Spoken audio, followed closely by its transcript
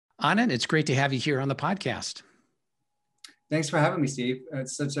Anand, it's great to have you here on the podcast. Thanks for having me, Steve.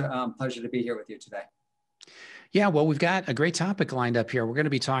 It's such a pleasure to be here with you today. Yeah, well, we've got a great topic lined up here. We're going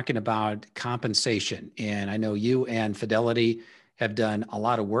to be talking about compensation. And I know you and Fidelity have done a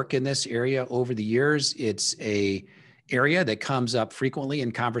lot of work in this area over the years. It's a area that comes up frequently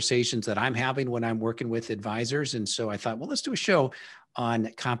in conversations that I'm having when I'm working with advisors. And so I thought, well, let's do a show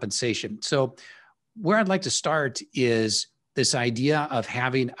on compensation. So where I'd like to start is this idea of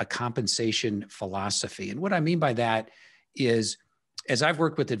having a compensation philosophy. And what I mean by that is, as I've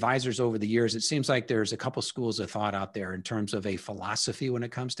worked with advisors over the years, it seems like there's a couple schools of thought out there in terms of a philosophy when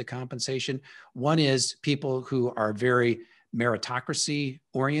it comes to compensation. One is people who are very meritocracy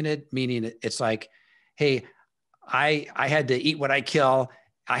oriented, meaning it's like, hey, I had to eat what I kill.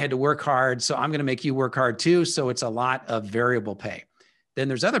 I had to work hard, so I'm going to make you work hard too. So it's a lot of variable pay. Then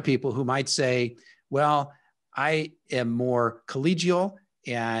there's other people who might say, well, I am more collegial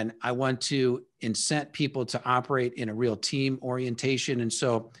and I want to incent people to operate in a real team orientation. And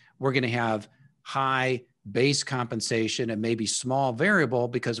so we're going to have high base compensation and maybe small variable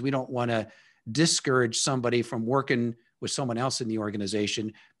because we don't want to discourage somebody from working with someone else in the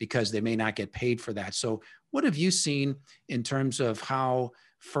organization because they may not get paid for that. So what have you seen in terms of how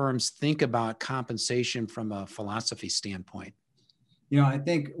firms think about compensation from a philosophy standpoint? I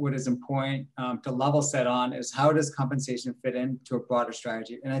think what is important to level set on is how does compensation fit into a broader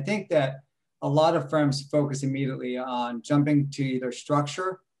strategy? And I think that a lot of firms focus immediately on jumping to either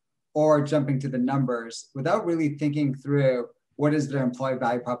structure or jumping to the numbers without really thinking through what is their employee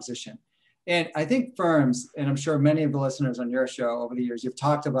value proposition. And I think firms, and I'm sure many of the listeners on your show over the years, you've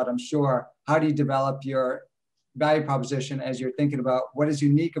talked about, I'm sure, how do you develop your value proposition as you're thinking about what is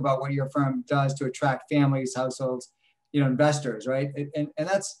unique about what your firm does to attract families, households, investors, right? And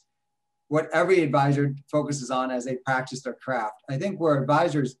that's what every advisor focuses on as they practice their craft. I think where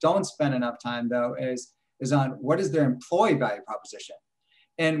advisors don't spend enough time though is on what is their employee value proposition.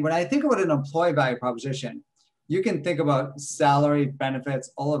 And when I think about an employee value proposition, you can think about salary, benefits,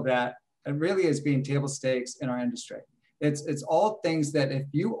 all of that. It really is being table stakes in our industry. It's all things that if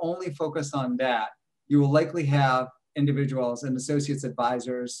you only focus on that, you will likely have individuals and associates,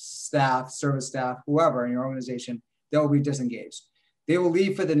 advisors, staff, service staff, whoever in your organization, they'll be disengaged. They will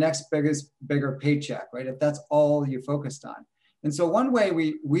leave for the next bigger paycheck, right? If that's all you focused on. And so one way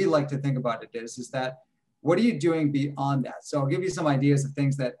we like to think about it is that what are you doing beyond that? So I'll give you some ideas of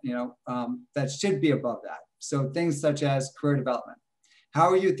things that, that should be above that. So things such as career development. How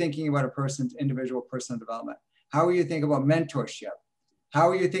are you thinking about a person's individual personal development? How are you thinking about mentorship? How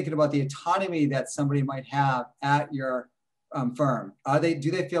are you thinking about the autonomy that somebody might have at your firm?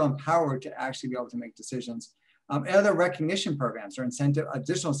 Do they feel empowered to actually be able to make decisions? Other recognition programs or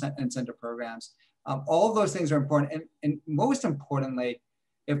additional incentive programs. All of those things are important. And most importantly,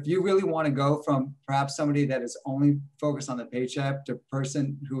 if you really want to go from perhaps somebody that is only focused on the paycheck to a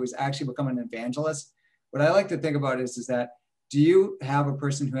person who is actually become an evangelist, what I like to think about is that, do you have a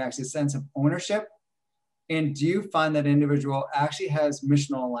person who actually has a sense of ownership? And do you find that individual actually has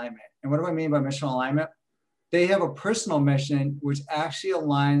missional alignment? And what do I mean by missional alignment? They have a personal mission which actually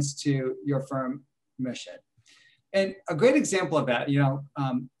aligns to your firm mission. And a great example of that,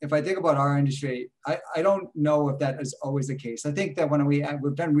 if I think about our industry, I don't know if that is always the case. I think that when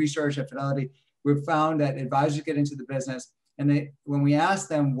we've done research at Fidelity, we've found that advisors get into the business and when we ask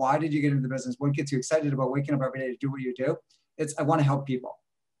them, why did you get into the business? What gets you excited about waking up every day to do what you do? It's, I want to help people.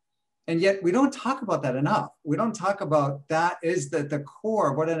 And yet we don't talk about that enough. We don't talk about that is the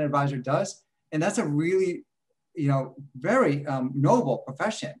core of what an advisor does. And that's a really, very noble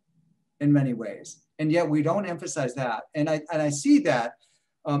profession in many ways. And yet we don't emphasize that. And I see that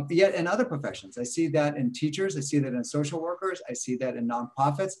yet in other professions. I see that in teachers. I see that in social workers. I see that in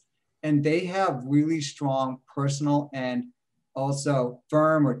nonprofits. And they have really strong personal and also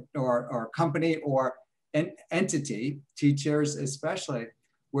firm or company or an entity, teachers especially,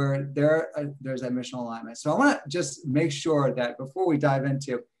 where there's that missional alignment. So I want to just make sure that before we dive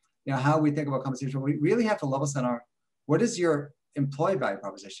into how we think about compensation, we really have to level set on what is your employee value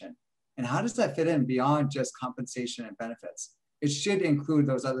proposition? And how does that fit in beyond just compensation and benefits? It should include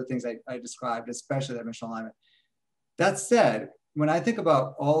those other things I described, especially that missional alignment. That said, when I think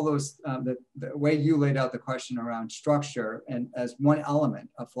about all those, the way you laid out the question around structure and as one element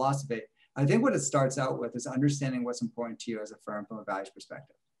of philosophy, I think what it starts out with is understanding what's important to you as a firm from a values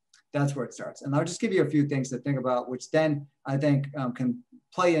perspective. That's where it starts. And I'll just give you a few things to think about, which then I think can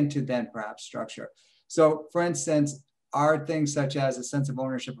play into then perhaps structure. So for instance, are things such as a sense of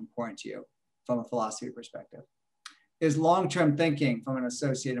ownership important to you from a philosophy perspective? Is long-term thinking from an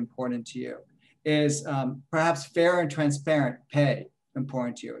associate important to you? Is perhaps fair and transparent pay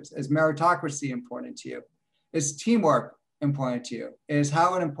important to you? Is meritocracy important to you? Is teamwork important to you? Is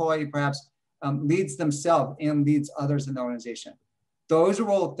how an employee perhaps leads themselves and leads others in the organization? Those are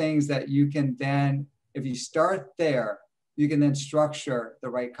all things that you can then, if you start there, you can then structure the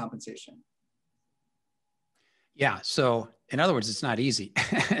right compensation. Yeah. So in other words, it's not easy.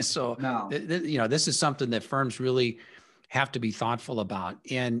 So, No. This is something that firms really have to be thoughtful about.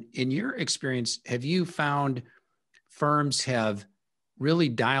 And in your experience, have you found firms have really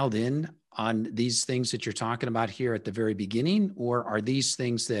dialed in on these things that you're talking about here at the very beginning, or are these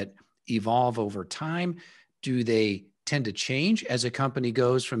things that evolve over time? Do they tend to change as a company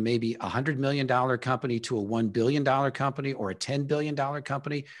goes from maybe $100 million company to a $1 billion company or a $10 billion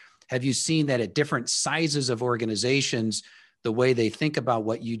company? Have you seen that at different sizes of organizations, the way they think about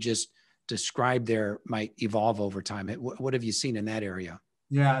what you just described there might evolve over time? What have you seen in that area?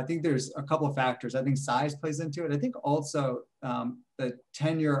 Yeah, I think there's a couple of factors. I think size plays into it. I think also the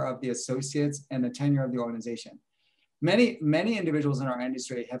tenure of the associates and the tenure of the organization. Many individuals in our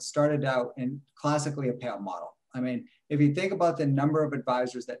industry have started out in classically a payout model. I mean, if you think about the number of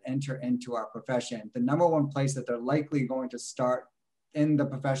advisors that enter into our profession, the number one place that they're likely going to start in the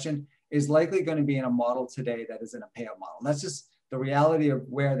profession is likely going to be in a model today that is in a payout model. That's just the reality of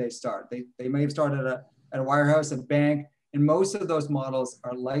where they start. They may have started at a wirehouse, a bank, and most of those models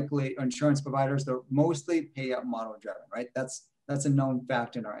are likely insurance providers. They're mostly payout model driven, right? That's a known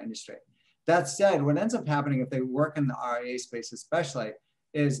fact in our industry. That said, what ends up happening if they work in the RIA space especially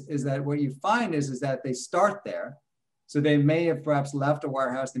is that what you find is that they start there. So they may have perhaps left a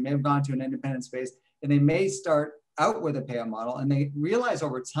wirehouse, they may have gone to an independent space, and they may start out with a payout model, and they realize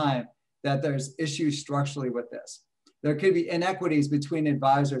over time that there's issues structurally with this. There could be inequities between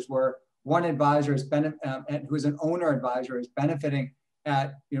advisors where one advisor is who's an owner advisor is benefiting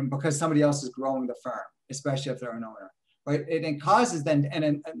because somebody else is growing the firm, especially if they're an owner, right? It causes then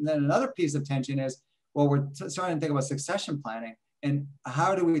another piece of tension is, well, we're starting to think about succession planning and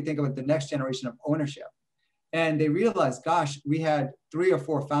how do we think about the next generation of ownership? And they realize, gosh, we had 3 or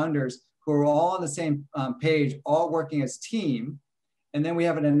 4 founders who are all on the same page, all working as team. And then we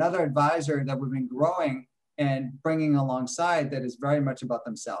have another advisor that we've been growing and bringing alongside that is very much about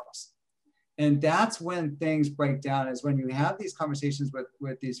themselves. And that's when things break down, is when you have these conversations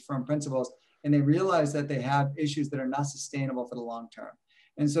with these firm principals and they realize that they have issues that are not sustainable for the long term.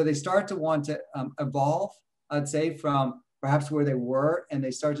 And so they start to want to evolve, I'd say, from perhaps where they were, and they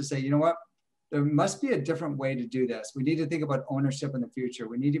start to say, you know what, there must be a different way to do this. We need to think about ownership in the future.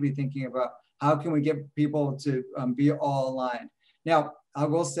 We need to be thinking about how can we get people to be all aligned. Now, I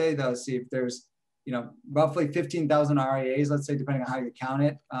will say though, Steve, there's roughly 15,000 RIAs, let's say, depending on how you count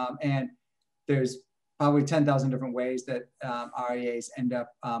it, and there's probably 10,000 different ways that RIAs end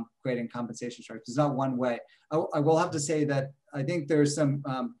up creating compensation structures. It's not one way. I will have to say that I think there's some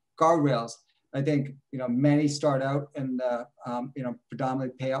guardrails. I think many start out in the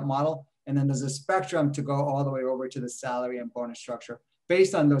predominantly payout model, and then there's a spectrum to go all the way over to the salary and bonus structure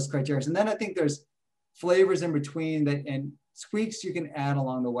based on those criteria. And then I think there's flavors in between that and tweaks you can add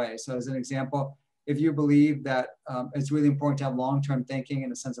along the way. So as an example, if you believe that it's really important to have long-term thinking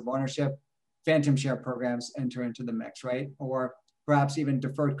and a sense of ownership, phantom share programs enter into the mix, right? Or perhaps even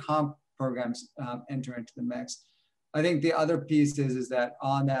deferred comp programs enter into the mix. I think the other piece is that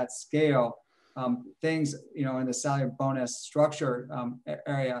on that scale, things, in the salary bonus structure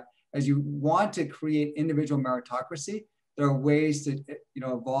area, as you want to create individual meritocracy, there are ways to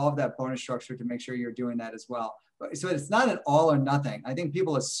evolve that bonus structure to make sure you're doing that as well. So it's not an all or nothing. I think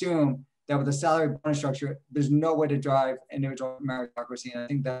people assume that with the salary bonus structure, there's no way to drive individual meritocracy. And I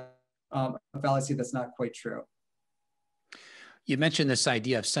think that a fallacy that's not quite true. You mentioned this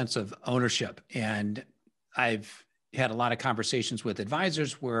idea of sense of ownership, and I've had a lot of conversations with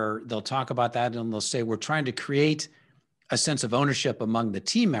advisors where they'll talk about that and they'll say, we're trying to create a sense of ownership among the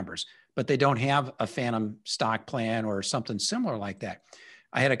team members, but they don't have a phantom stock plan or something similar like that.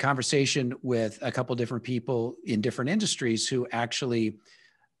 I had a conversation with a couple of different people in different industries who actually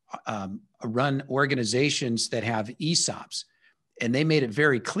run organizations that have ESOPs. And they made it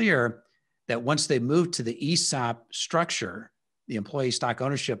very clear that once they moved to the ESOP structure, the employee stock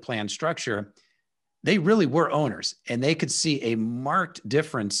ownership plan structure, they really were owners, and they could see a marked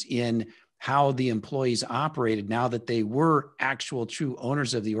difference in how the employees operated now that they were actual true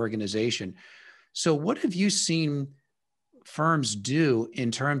owners of the organization. So what have you seen firms do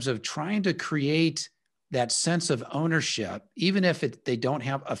in terms of trying to create that sense of ownership, even if they don't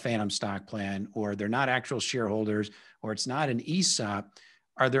have a phantom stock plan or they're not actual shareholders or it's not an ESOP?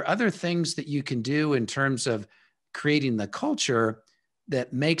 Are there other things that you can do in terms of creating the culture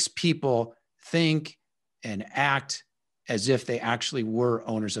that makes people think and act as if they actually were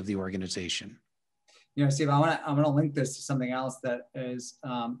owners of the organization. You know, Steve, I want to link this to something else that is,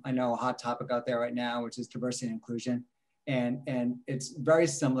 I know, a hot topic out there right now, which is diversity and inclusion. And it's very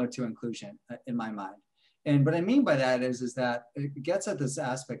similar to inclusion in my mind. And what I mean by that is that it gets at this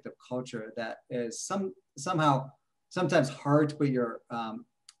aspect of culture that is somehow sometimes hard to put your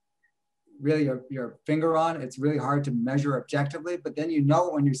really your finger on. It's really hard to measure objectively, but then you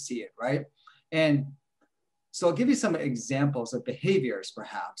know when you see it, right? And so I'll give you some examples of behaviors,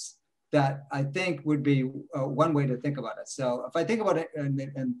 perhaps, that I think would be one way to think about it. So if I think about it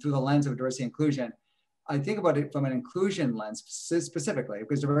and through the lens of diversity and inclusion, I think about it from an inclusion lens specifically,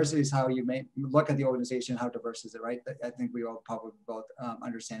 because diversity is how you may look at the organization, how diverse is it, right? I think we all probably both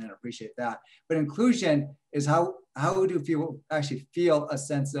understand and appreciate that. But inclusion is how do people actually feel a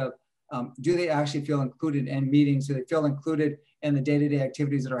sense of, do they actually feel included in meetings? Do they feel included in the day-to-day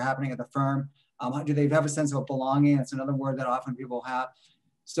activities that are happening at the firm? Do they have a sense of belonging? That's another word that often people have.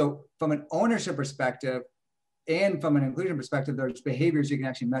 So from an ownership perspective and from an inclusion perspective, there's behaviors you can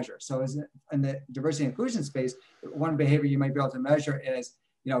actually measure. So in the diversity and inclusion space, one behavior you might be able to measure is,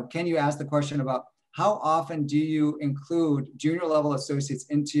 you know, can you ask the question about how often do you include junior level associates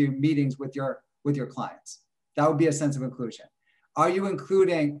into meetings with your clients? That would be a sense of inclusion. Are you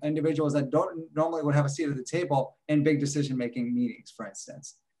including individuals that don't normally would have a seat at the table in big decision-making meetings, for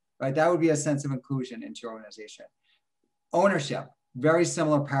instance, right? That would be a sense of inclusion into your organization. Ownership. Very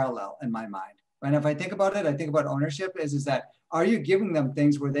similar parallel in my mind. And if I think about it, I think about ownership is that, are you giving them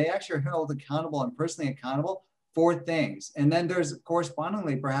things where they actually are held accountable and personally accountable for things? And then there's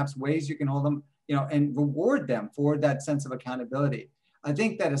correspondingly perhaps ways you can hold them, you know, and reward them for that sense of accountability. I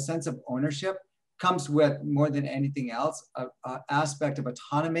think that a sense of ownership comes with, more than anything else, an aspect of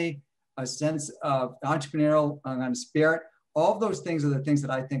autonomy, a sense of entrepreneurial spirit. All of those things are the things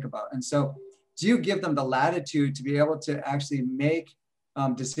that I think about. And so, do you give them the latitude to be able to actually make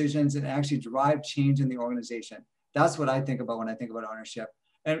decisions and actually drive change in the organization? That's what I think about when I think about ownership.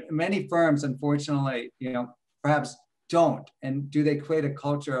 And many firms, unfortunately, you know, perhaps don't. And do they create a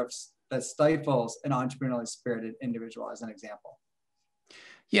culture that stifles an entrepreneurially spirited individual, as an example?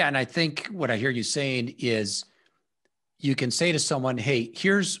 Yeah, and I think what I hear you saying is you can say to someone, hey,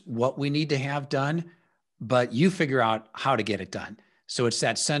 here's what we need to have done, but you figure out how to get it done. So it's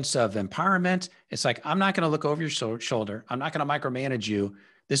that sense of empowerment. It's like, I'm not going to look over your shoulder. I'm not going to micromanage you.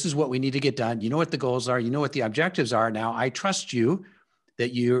 This is what we need to get done. You know what the goals are. You know what the objectives are. Now, I trust you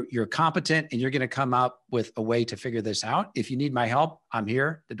that you're competent and you're going to come up with a way to figure this out. If you need my help, I'm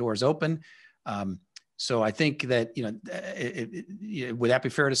here. The door is open. So I think that, you know, would that be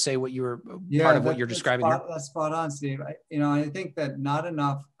fair to say what you were part of what you're describing here? That's spot on, Steve. I think that not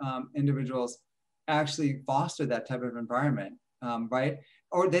enough individuals actually foster that type of environment. Right?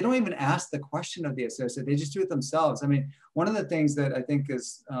 Or they don't even ask the question of the associate. They just do it themselves. I mean, one of the things that I think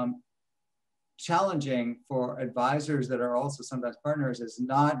is challenging for advisors that are also sometimes partners is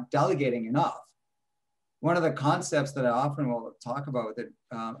not delegating enough. One of the concepts that I often will talk about with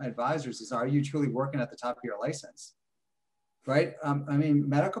advisors is, are you truly working at the top of your license? Right? I mean,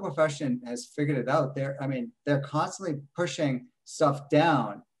 medical profession has figured it out. They're constantly pushing stuff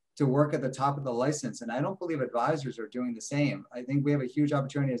down to work at the top of the license. And I don't believe advisors are doing the same. I think we have a huge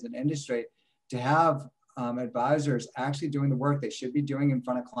opportunity as an industry to have advisors actually doing the work they should be doing in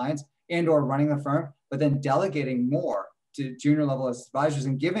front of clients and or running the firm, but then delegating more to junior level advisors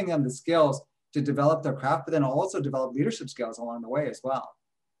and giving them the skills to develop their craft, but then also develop leadership skills along the way as well.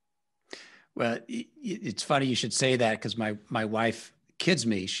 Well, it's funny you should say that, because my wife kids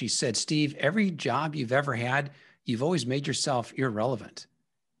me. She said, Steve, every job you've ever had, you've always made yourself irrelevant.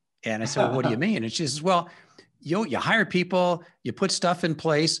 And I said, well, what do you mean? And she says, well, you hire people, you put stuff in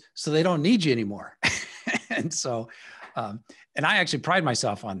place so they don't need you anymore. And so, and I actually pride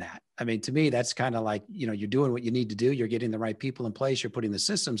myself on that. I mean, to me, that's kind of like, you know, you're doing what you need to do. You're getting the right people in place. You're putting the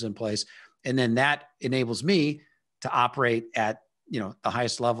systems in place. And then that enables me to operate at, you know, the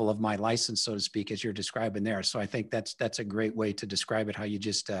highest level of my license, so to speak, as you're describing there. So I think that's a great way to describe it, how you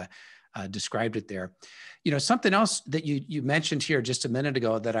just described it there. You know, something else that you mentioned here just a minute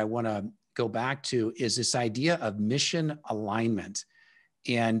ago that I want to go back to is this idea of mission alignment.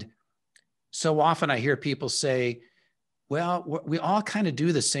 And so often I hear people say, well, we all kind of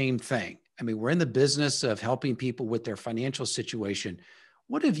do the same thing. I mean, we're in the business of helping people with their financial situation.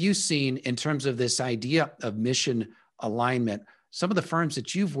 What have you seen in terms of this idea of mission alignment? Some of the firms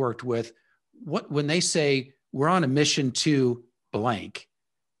that you've worked with, when they say we're on a mission to blank,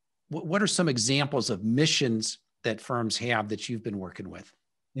 what are some examples of missions that firms have that you've been working with?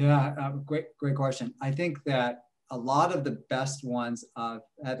 Yeah, great question. I think that a lot of the best ones I've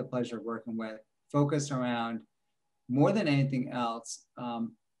had the pleasure of working with focus around more than anything else,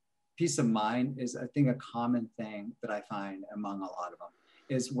 peace of mind is, I think, a common thing that I find among a lot of them,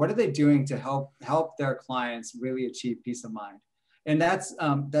 is what are they doing to help their clients really achieve peace of mind? And that's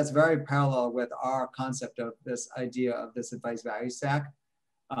very parallel with our concept of this idea of this advice value stack,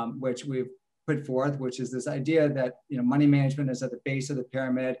 which we've put forth, which is this idea that, you know, money management is at the base of the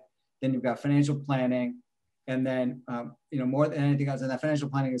pyramid. Then you've got financial planning, and then, you know, more than anything else, and that financial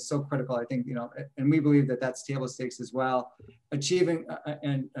planning is so critical, I think, you know, and we believe that that's table stakes as well, achieving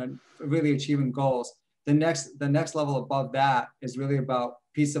and really achieving goals. The next level above that is really about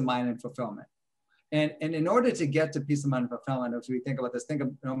peace of mind and fulfillment. And in order to get to peace of mind and fulfillment, as we think about this, think of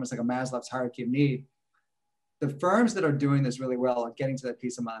it almost like a Maslow's hierarchy of need. The firms that are doing this really well are getting to that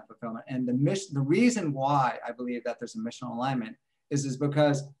peace of mind and fulfillment. And the reason why I believe that there's a missional alignment is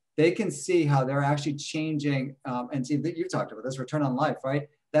because they can see how they're actually changing, and see that you've talked about this, return on life, right?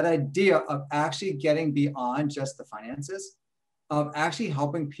 That idea of actually getting beyond just the finances, of actually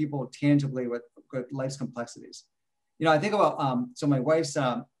helping people tangibly with life's complexities. You know, I think about, so my wife's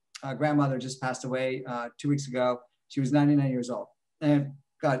grandmother just passed away 2 weeks ago. She was 99 years old. And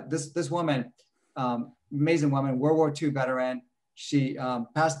God, this woman, amazing woman, World War II veteran. She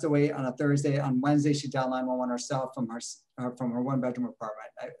passed away on a Thursday. On Wednesday, she dialed 911 herself from her one-bedroom apartment.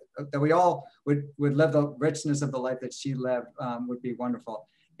 That we all would live the richness of the life that she lived would be wonderful.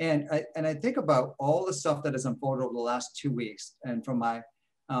 And I think about all the stuff that has unfolded over the last 2 weeks, and from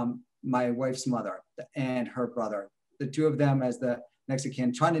my wife's mother and her brother, the two of them as the next of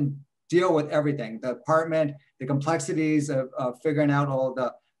kin, trying to deal with everything, the apartment, the complexities of figuring out all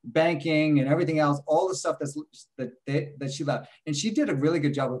the banking and everything else, all the stuff that she left. And she did a really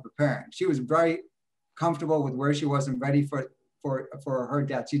good job of preparing. She was very comfortable with where she was and ready for her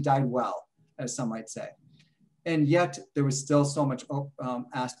death. She died well, as some might say. And yet there was still so much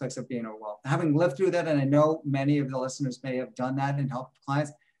aspects of being overwhelmed. Having lived through that, and I know many of the listeners may have done that and helped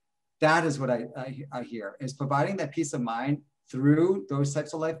clients, that is what I hear, is providing that peace of mind through those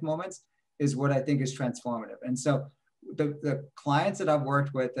types of life moments is what I think is transformative. And so the clients that I've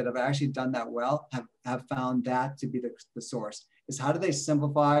worked with that have actually done that well have found that to be the source, is how do they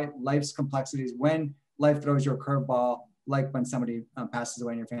simplify life's complexities when life throws you a curveball, like when somebody passes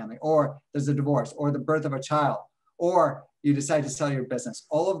away in your family, or there's a divorce, or the birth of a child, or you decide to sell your business.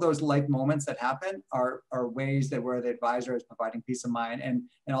 All of those life moments that happen are ways that where the advisor is providing peace of mind and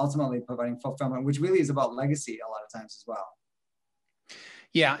ultimately providing fulfillment, which really is about legacy a lot of times as well.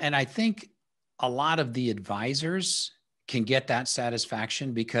 Yeah, and I think a lot of the advisors can get that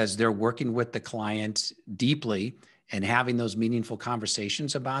satisfaction because they're working with the client deeply and having those meaningful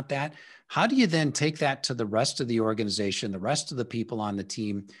conversations about that. How do you then take that to the rest of the organization, the rest of the people on the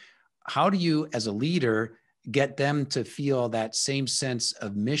team? How do you, as a leader, get them to feel that same sense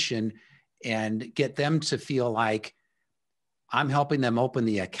of mission and get them to feel like I'm helping them open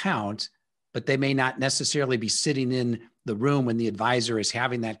the account, but they may not necessarily be sitting in the room when the advisor is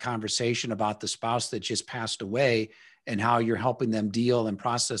having that conversation about the spouse that just passed away and how you're helping them deal and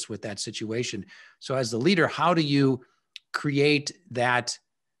process with that situation. So as the leader, how do you create that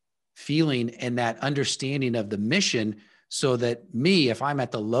feeling and that understanding of the mission so that me, if I'm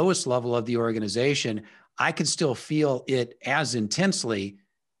at the lowest level of the organization, I can still feel it as intensely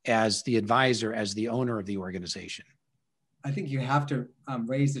as the advisor, as the owner of the organization? I think you have to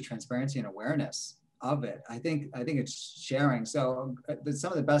raise the transparency and awareness of it. I think it's sharing. So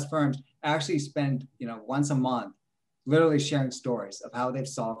some of the best firms actually spend, once a month, literally sharing stories of how they've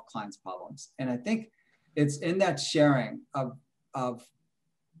solved clients' problems. And I think it's in that sharing of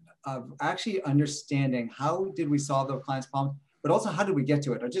actually understanding how did we solve those clients' problems, but also how did we get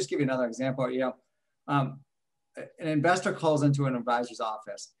to it. I'll just give you another example. An investor calls into an advisor's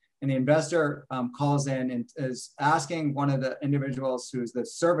office, and the investor calls in and is asking one of the individuals who's the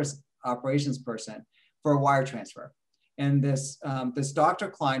service operations person for a wire transfer. And this doctor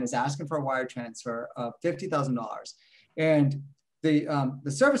client is asking for a wire transfer of $50,000. And the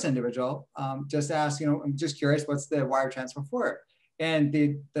service individual just asked, I'm just curious, what's the wire transfer for? And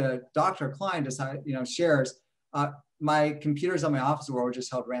the doctor client shares, my computers on my office were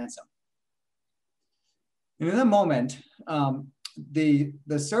just held ransom. And in that moment, the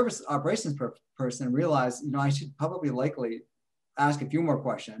service operations person realized, I should probably likely ask a few more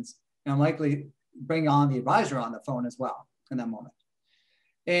questions and likely bring on the advisor on the phone as well in that moment.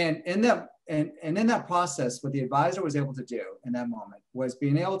 And in that process, what the advisor was able to do in that moment was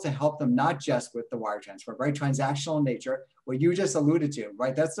being able to help them not just with the wire transfer, right? Transactional in nature, what you just alluded to,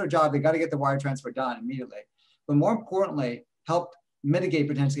 right? That's their job. They got to get the wire transfer done immediately. But more importantly, help mitigate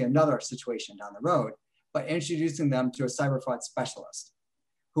potentially another situation down the road by introducing them to a cyber fraud specialist,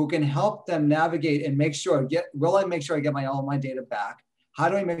 who can help them navigate and make sure, will I make sure I get all my data back? How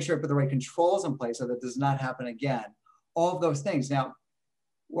do I make sure I put the right controls in place so that does not happen again? All of those things. Now,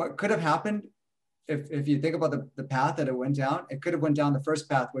 what could have happened if you think about the path that it went down, it could have went down the first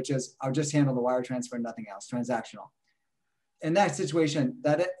path, which is I'll just handle the wire transfer and nothing else, transactional. In that situation,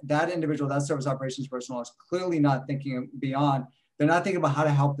 that individual, that service operations personnel is clearly not thinking beyond. They're not thinking about how to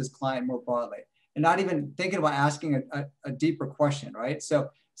help this client more broadly, and not even thinking about asking a deeper question, right? So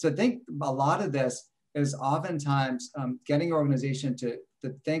I think a lot of this is oftentimes getting your organization to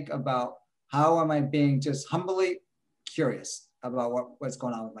think about how am I being just humbly curious about what's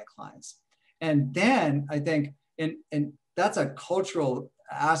going on with my clients. And then I think, and that's a cultural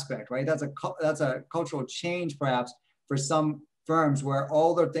aspect, right? That's a cultural change perhaps for some firms where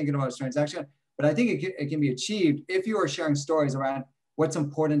all they're thinking about is transaction. But I think it can be achieved if you are sharing stories around what's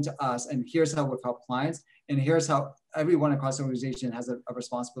important to us, and here's how we've helped clients, and here's how everyone across the organization has a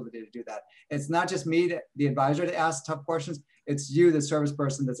responsibility to do that. It's not just me, the advisor, to ask tough questions. It's you, the service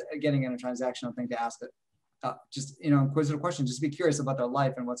person, that's getting in a transactional thing, to ask it. Just inquisitive questions. Just be curious about their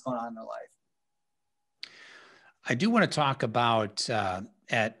life and what's going on in their life. I do want to talk about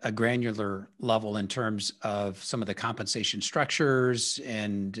at a granular level in terms of some of the compensation structures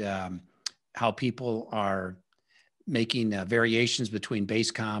and how people are making variations between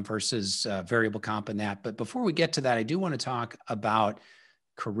base comp versus variable comp and that. But before we get to that, I do want to talk about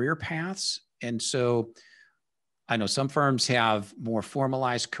career paths. And so I know some firms have more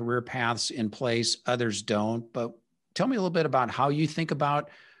formalized career paths in place, others don't. But tell me a little bit about how you think about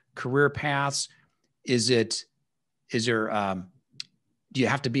career paths. Do you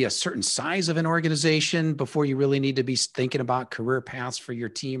have to be a certain size of an organization before you really need to be thinking about career paths for your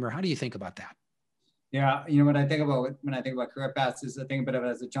team, or how do you think about that? Yeah, what I think about when I think about career paths is I think of it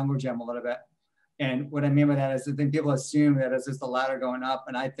as a jungle gym a little bit. And what I mean by that is I think people assume that it's just a ladder going up,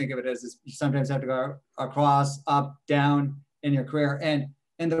 and I think of it as you sometimes have to go across, up, down in your career.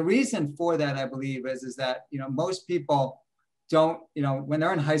 And the reason for that, I believe, is that most people don't, when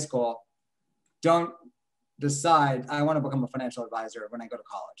they're in high school, don't decide I want to become a financial advisor when I go to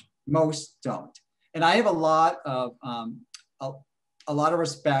college. Most don't. And I have a lot of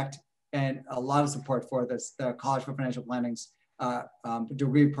respect and a lot of support for the College for Financial Planning's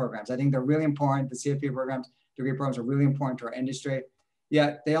degree programs. I think they're really important. The CFP programs, degree programs are really important to our industry.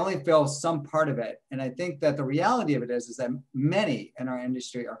 Yet they only fill some part of it. And I think that the reality of it is that many in our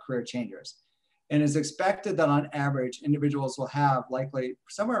industry are career changers. And it's expected that on average, individuals will have likely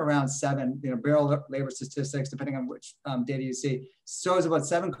somewhere around 7, Bureau labor statistics, depending on which data you see, shows about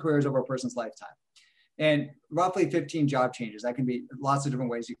 7 careers over a person's lifetime. And roughly 15 job changes. That can be lots of different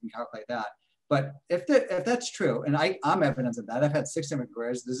ways you can calculate that. But if that's true, and I'm evidence of that, I've had 6 different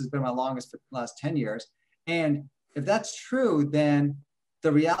careers. This has been my longest for the last 10 years. And if that's true, then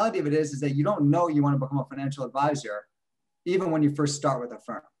the reality of it is that you don't know you want to become a financial advisor, even when you first start with a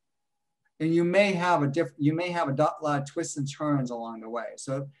firm. And you may have a lot of twists and turns along the way.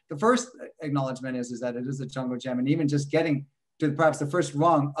 So the first acknowledgement is that it is a jungle gym, and even just getting to perhaps the first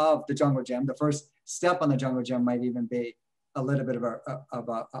rung of the jungle gym, the first step on the jungle gym might even be a little bit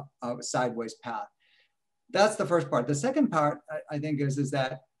of a sideways path. That's the first part. The second part, I think, is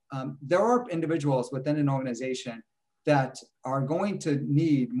that there are individuals within an organization that are going to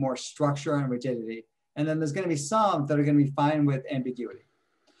need more structure and rigidity, and then there's going to be some that are going to be fine with ambiguity.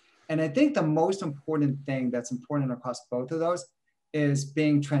 And I think the most important thing that's important across both of those is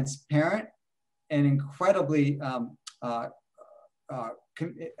being transparent and incredibly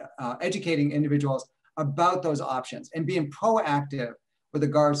educating individuals about those options and being proactive with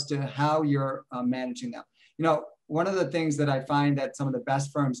regards to how you're managing them. One of the things that I find that some of the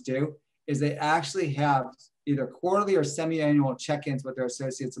best firms do is they actually have either quarterly or semi-annual check-ins with their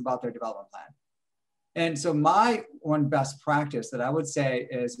associates about their development plan. And so my one best practice that I would say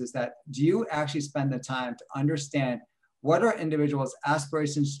is that do you actually spend the time to understand what are individuals'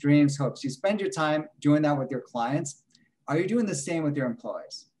 aspirations, dreams, hopes? You spend your time doing that with your clients. Are you doing the same with your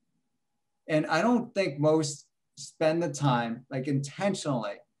employees? And I don't think most spend the time, like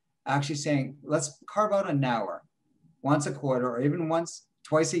intentionally, actually saying, let's carve out an hour, once a quarter, or even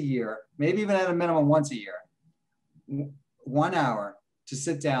twice a year, maybe even at a minimum once a year, 1 hour to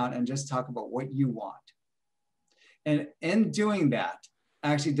sit down and just talk about what you want. And in doing that,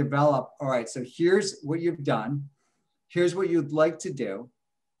 actually develop, all right, so here's what you've done. Here's what you'd like to do.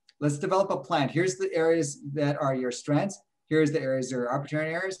 Let's develop a plan. Here's the areas that are your strengths. Here's the areas that are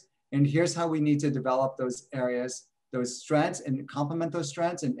opportunity areas. And here's how we need to develop those areas, those strengths, and complement those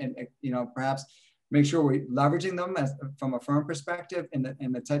strengths, and perhaps make sure we're leveraging them from a firm perspective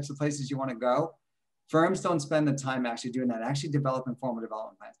in the types of places you want to go Firms don't spend the time actually doing that, actually developing formal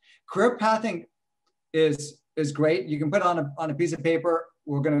development plans. Career pathing is great. You can put on a piece of paper,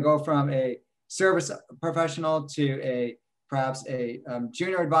 we're going to go from a service professional to perhaps a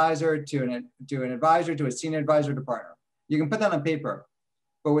junior advisor to an advisor to a senior advisor to partner. You can put that on paper,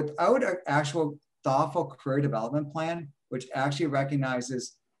 but without an actual thoughtful career development plan, which actually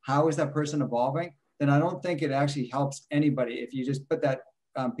recognizes how is that person evolving, then I don't think it actually helps anybody if you just put that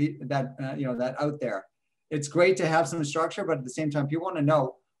out there. It's great to have some structure, but at the same time, people want to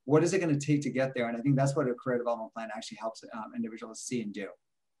know what is it going to take to get there, and I think that's what a career development plan actually helps individuals see and do.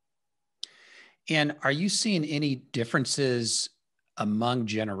 And are you seeing any differences among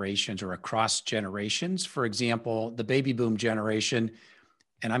generations or across generations? For example, the baby boom generation,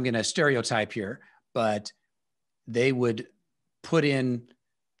 and I'm going to stereotype here, but they would put in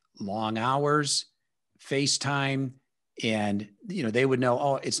long hours, FaceTime, and they would know,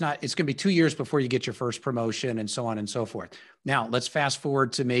 oh, it's going to be 2 years before you get your first promotion and so on and so forth. Now, let's fast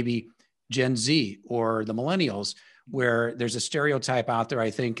forward to maybe Gen Z or the millennials, where there's a stereotype out there,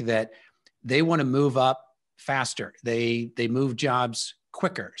 I think, that they want to move up faster. They move jobs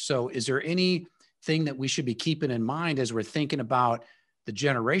quicker. So is there anything that we should be keeping in mind as we're thinking about the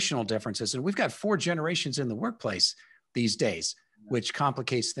generational differences? And we've got 4 generations in the workplace these days, which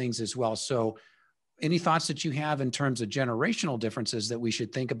complicates things as well. So any thoughts that you have in terms of generational differences that we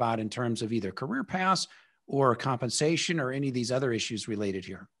should think about in terms of either career paths or compensation or any of these other issues related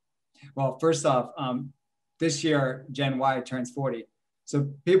here? Well, first off, this year, Gen Y turns 40.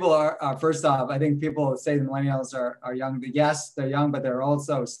 So people are, first off, I think people say the millennials are young. Yes, they're young, but they're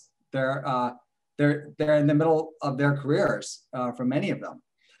also, they're in the middle of their careers for many of them.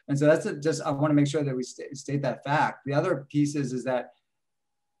 And so that's I want to make sure that we state that fact. The other piece is that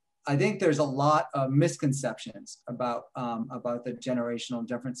I think there's a lot of misconceptions about the generational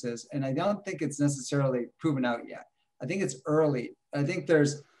differences, and I don't think it's necessarily proven out yet. I think it's early. I think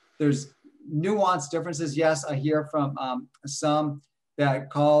there's nuanced differences. Yes, I hear from some that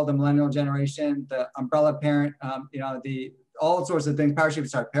call the millennial generation the umbrella parent, all sorts of things,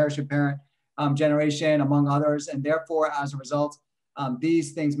 parachute parent generation, among others, and therefore, as a result,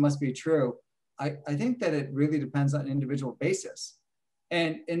 these things must be true. I think that it really depends on an individual basis.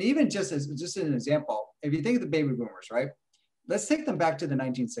 And even just as an example, if you think of the baby boomers, right? Let's take them back to the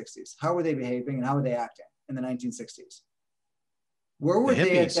 1960s. How were they behaving and how were they acting in the 1960s? Where were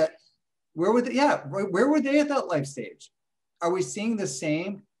they at that? Where were they at that life stage? Are we seeing the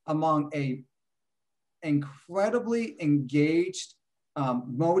same among a incredibly engaged,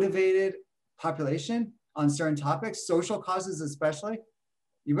 motivated population on certain topics, social causes especially?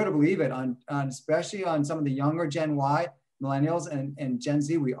 You better believe it. Especially on some of the younger Gen Y, millennials, and Gen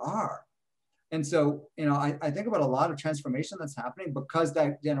Z, we are. And so, I think about a lot of transformation that's happening because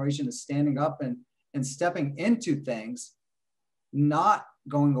that generation is standing up and stepping into things, not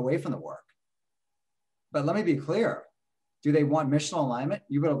going away from the work. But let me be clear. Do they want missional alignment?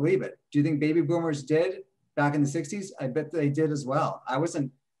 You better believe it. Do you think baby boomers did back in the 60s? I bet they did as well. I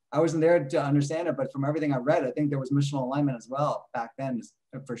wasn't there to understand it, but from everything I read, I think there was missional alignment as well back then,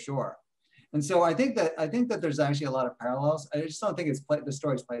 for sure. And so I think that there's actually a lot of parallels. I just don't think the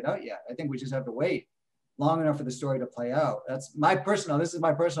story's played out yet. I think we just have to wait long enough for the story to play out. This is my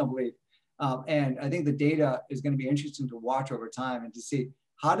personal belief. And I think the data is going to be interesting to watch over time and to see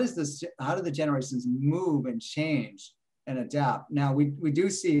how do the generations move and change and adapt. Now, we do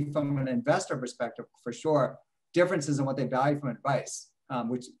see from an investor perspective, for sure, differences in what they value from advice,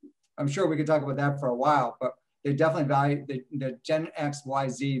 which I'm sure we could talk about that for a while, but they definitely value the Gen X, Y,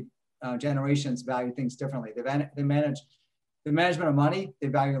 Z generations value things differently. They manage the management of money. They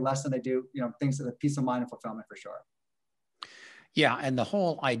value less than they do, things of the peace of mind and fulfillment, for sure. Yeah. And the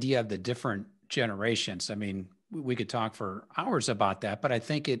whole idea of the different generations, I mean, we could talk for hours about that, but I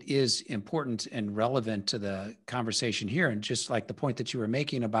think it is important and relevant to the conversation here. And just like the point that you were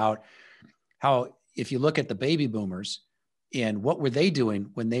making about how, if you look at the baby boomers and what were they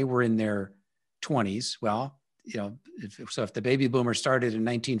doing when they were in their 20s? Well, if the baby boomers started in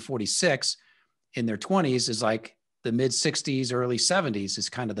 1946, in their 20s is like the mid 60s, early 70s is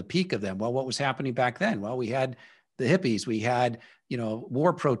kind of the peak of them. Well, what was happening back then? Well, we had the hippies, we had,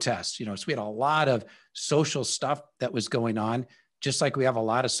 war protests, so we had a lot of social stuff that was going on, just like we have a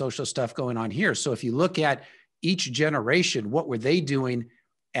lot of social stuff going on here. So if you look at each generation, what were they doing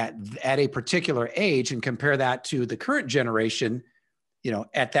at a particular age and compare that to the current generation,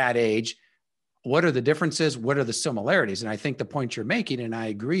 at that age, what are the differences? What are the similarities? And I think the point you're making, and I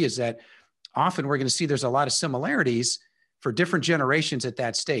agree, is that often we're going to see there's a lot of similarities for different generations at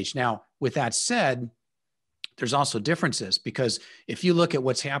that stage. Now, with that said, there's also differences, because if you look at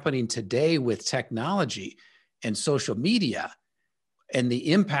what's happening today with technology and social media and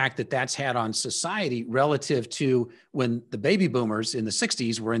the impact that that's had on society relative to when the baby boomers in the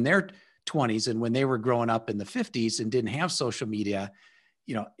 60s were in their 20s and when they were growing up in the 50s and didn't have social media,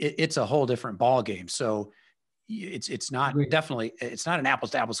 it's a whole different ball game. So it's not definitely, it's not an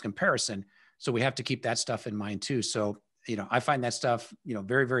apples to apples comparison. So we have to keep that stuff in mind too. So, I find that stuff,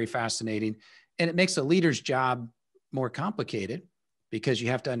 very, very fascinating, and it makes a leader's job more complicated because you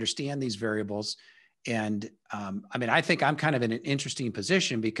have to understand these variables. And I think I'm kind of in an interesting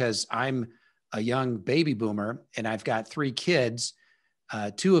position because I'm a young baby boomer and I've got 3 kids,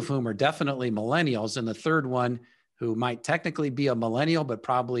 2 of whom are definitely millennials. And the third one, who might technically be a millennial, but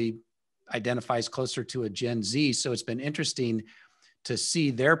probably identifies closer to a Gen Z. So it's been interesting to see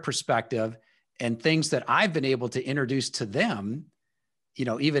their perspective and things that I've been able to introduce to them,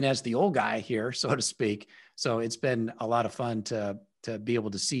 even as the old guy here, so to speak. So it's been a lot of fun to be able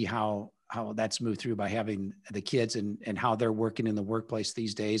to see how that's moved through by having the kids and how they're working in the workplace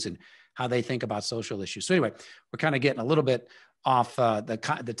these days and how they think about social issues. So anyway, we're kind of getting a little bit off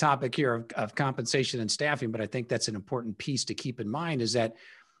the topic here of compensation and staffing, but I think that's an important piece to keep in mind, is that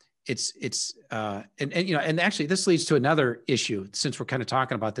and actually this leads to another issue, since we're kind of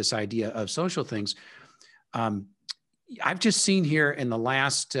talking about this idea of social things. I've just seen here in the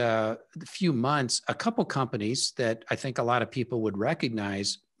last few months, a couple companies that I think a lot of people would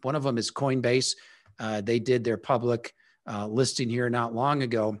recognize. One of them is Coinbase. They did their public listing here not long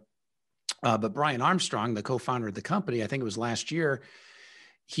ago. But Brian Armstrong, the co-founder of the company, I think it was last year,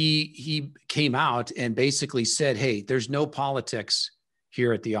 he came out and basically said, hey, there's no politics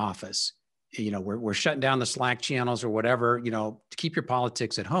here at the office. We're shutting down the Slack channels or whatever, to keep your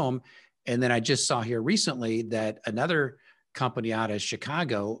politics at home. And then I just saw here recently that another company out of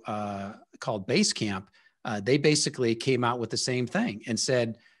Chicago called Basecamp, they basically came out with the same thing and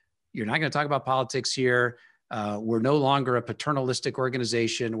said, you're not going to talk about politics here. We're no longer a paternalistic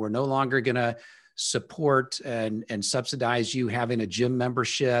organization. We're no longer going to support and subsidize you having a gym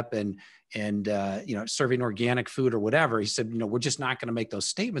membership and serving organic food or whatever. He said, we're just not going to make those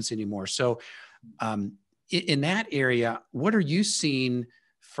statements anymore. So in that area, what are you seeing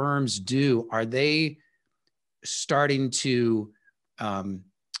firms do? Are they starting to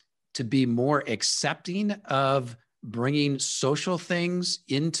be more accepting of bringing social things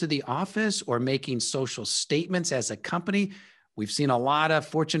into the office or making social statements as a company? We've seen a lot of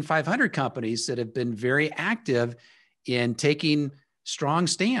Fortune 500 companies that have been very active in taking strong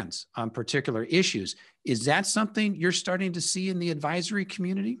stands on particular issues. Is that something you're starting to see in the advisory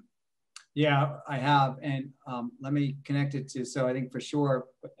community? Yeah, I have. And let me connect it to, so I think for sure,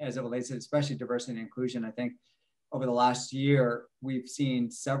 as it relates to especially diversity and inclusion, I think over the last year, we've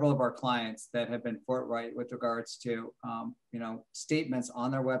seen several of our clients that have been forthright with regards to, statements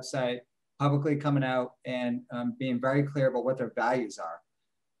on their website, publicly coming out and being very clear about what their values are.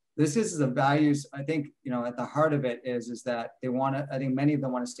 This is the values, I think, at the heart of it is that they want to, I think many of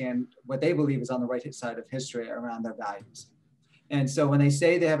them want to stand what they believe is on the right side of history around their values. And so when they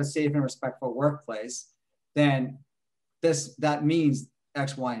say they have a safe and respectful workplace, then that means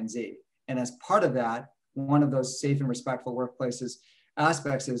X, Y, and Z. And as part of that, one of those safe and respectful workplaces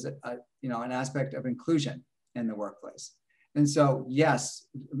aspects is, an aspect of inclusion in the workplace. And so, yes,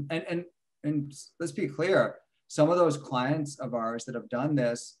 and let's be clear, some of those clients of ours that have done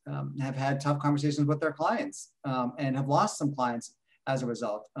this have had tough conversations with their clients and have lost some clients as a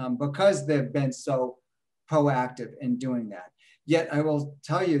result because they've been so proactive in doing that. Yet I will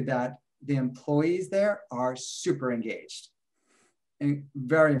tell you that the employees there are super engaged, and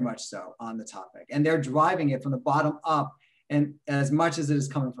very much so on the topic. And they're driving it from the bottom up, and as much as it is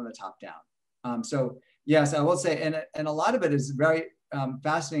coming from the top down. So yes, I will say, and a lot of it is very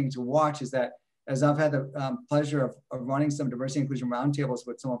fascinating to watch, is that as I've had the pleasure of running some diversity inclusion roundtables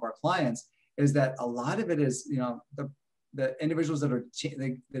with some of our clients, is that a lot of it is, the individuals that are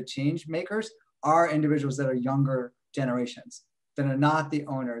the change makers are individuals that are younger generations, that are not the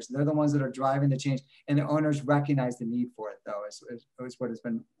owners. They're the ones that are driving the change, and the owners recognize the need for it, though, is what has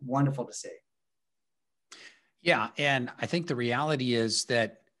been wonderful to see. Yeah, and I think the reality is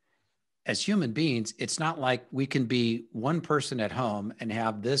that as human beings, it's not like we can be one person at home and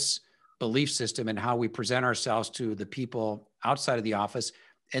have this belief system and how we present ourselves to the people outside of the office,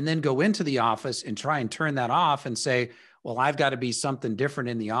 and then go into the office and try and turn that off and say, well, I've got to be something different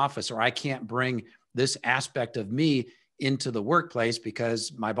in the office, or I can't bring this aspect of me into the workplace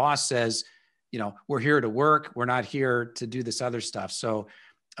because my boss says, we're here to work. We're not here to do this other stuff. So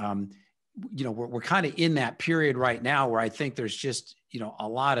we're kind of in that period right now where I think there's just, a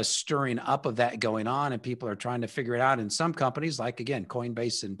lot of stirring up of that going on, and people are trying to figure it out. And some companies, like again,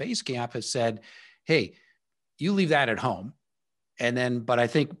 Coinbase and Basecamp, have said, hey, you leave that at home. But I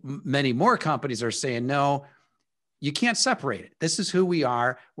think many more companies are saying, no, you can't separate it. This is who we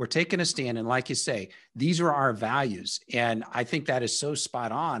are. We're taking a stand. And like you say, these are our values. And I think that is so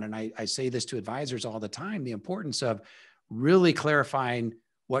spot on. And I say this to advisors all the time, the importance of really clarifying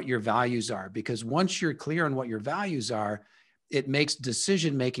what your values are, because once you're clear on what your values are, it makes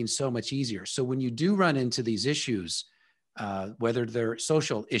decision-making so much easier. So when you do run into these issues, whether they're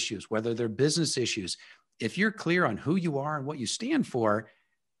social issues, whether they're business issues, if you're clear on who you are and what you stand for,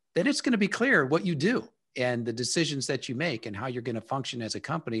 then it's going to be clear what you do and the decisions that you make and how you're going to function as a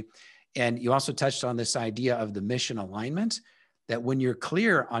company. And you also touched on this idea of the mission alignment, that when you're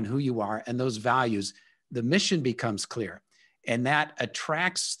clear on who you are and those values, the mission becomes clear. And that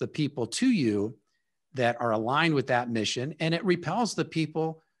attracts the people to you that are aligned with that mission. And it repels the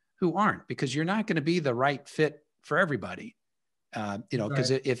people who aren't, because you're not going to be the right fit for everybody.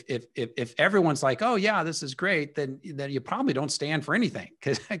 Because if everyone's like, oh yeah, this is great, then you probably don't stand for anything,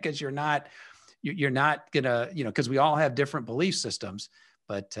 because you're not gonna, because we all have different belief systems.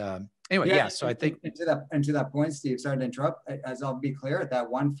 But anyway, yeah. So I think and to that point, Steve, sorry to interrupt. As I'll be clear, that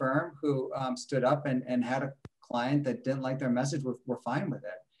one firm who stood up and had a client that didn't like their message, we're fine with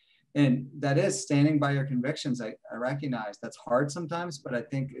it. And that is standing by your convictions. I recognize that's hard sometimes, but I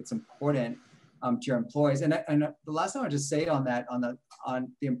think it's important to your employees. And the last thing I'll just say on that, on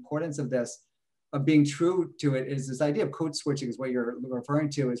the importance of this, of being true to it, is this idea of code switching is what you're referring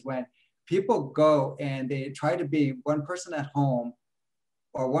to, is when people go and they try to be one person at home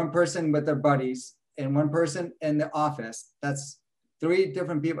or one person with their buddies and one person in the office. That's three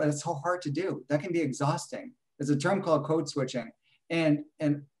different people. It's so hard to do. That can be exhausting. There's a term called code switching, and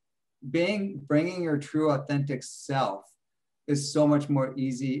bringing your true authentic self is so much more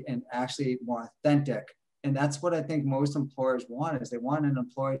easy and actually more authentic. And that's what I think most employers want, is they want an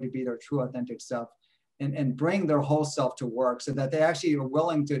employee to be their true authentic self and bring their whole self to work, so that they actually are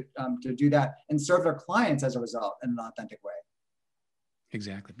willing to do that and serve their clients as a result in an authentic way.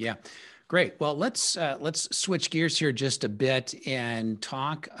 Exactly. Yeah. Great. Well, let's switch gears here just a bit and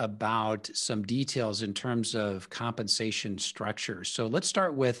talk about some details in terms of compensation structure. So let's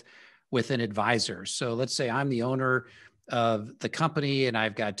start with an advisor. So let's say I'm the owner of the company and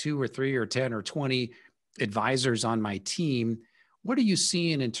I've got 2 or 3 or 10 or 20 advisors on my team. What are you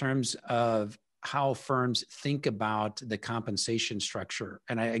seeing in terms of how firms think about the compensation structure?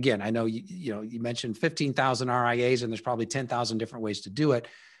 And I know you mentioned 15,000 RIAs, and there's probably 10,000 different ways to do it.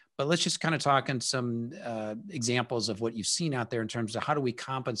 But let's just kind of talk on some examples of what you've seen out there in terms of how do we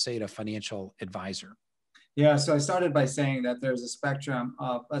compensate a financial advisor? Yeah, so I started by saying that there's a spectrum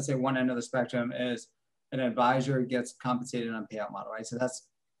of, let's say one end of the spectrum is an advisor gets compensated on a payout model, right? So that's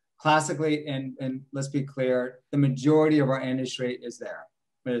classically, and let's be clear, the majority of our industry is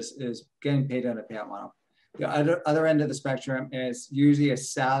getting paid on a payout model. The other end of the spectrum is usually a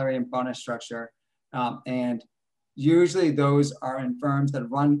salary and bonus structure. And usually those are in firms that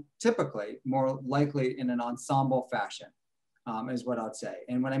run typically more likely in an ensemble fashion, is what I'd say.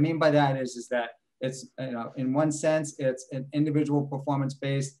 And what I mean by that is that it's, in one sense, it's an individual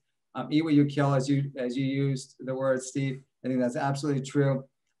performance-based, eat what you kill, as you used the word, Steve. I think that's absolutely true.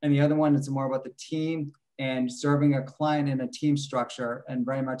 And the other one, it's more about the team and serving a client in a team structure, and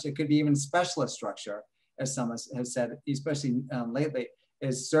very much, it could be even specialist structure, as some has said, especially lately,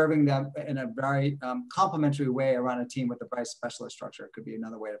 is serving them in a very complementary way around a team with a very specialist structure. It could be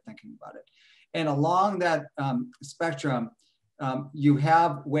another way of thinking about it. And along that spectrum, you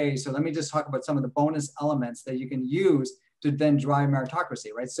have ways. So let me just talk about some of the bonus elements that you can use to then drive meritocracy,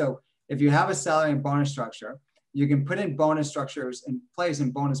 right? So if you have a salary and bonus structure, you can put in bonus structures in place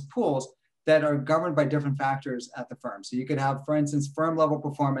and bonus pools that are governed by different factors at the firm. So you could have, for instance, firm level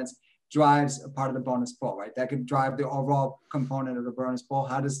performance drives a part of the bonus pool, right? That could drive the overall component of the bonus pool.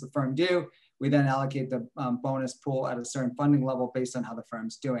 How does the firm do? We then allocate the bonus pool at a certain funding level based on how the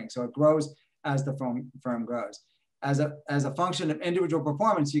firm's doing. So it grows as the firm grows. As a function of individual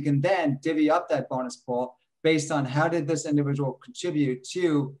performance, you can then divvy up that bonus pool based on how did this individual contribute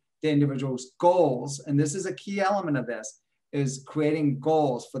to the individual's goals. And this is a key element of this, is creating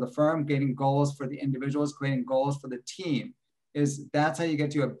goals for the firm, creating goals for the individuals, creating goals for the team. That's how you get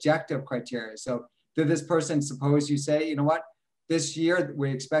to objective criteria. So did this person, suppose you say, you know what, this year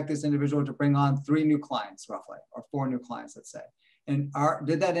we expect this individual to bring on 3 new clients roughly, or 4 new clients, let's say. And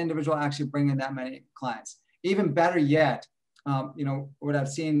did that individual actually bring in that many clients? Even better yet, what I've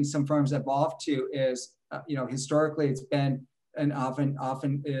seen some firms evolve to is, historically it's been and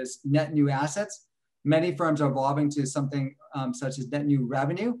often is net new assets. Many firms are evolving to something such as net new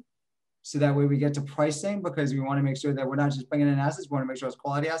revenue. So that way we get to pricing, because we want to make sure that we're not just bringing in assets, we want to make sure it's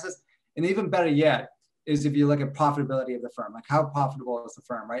quality assets. And even better yet is if you look at profitability of the firm, like how profitable is the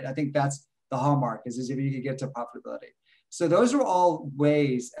firm, right? I think that's the hallmark, is if you could get to profitability. So those are all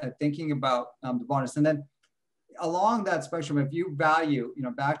ways at thinking about the bonus. And then along that spectrum, if you value,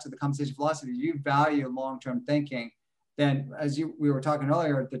 back to the compensation philosophy, you value long-term thinking, then we were talking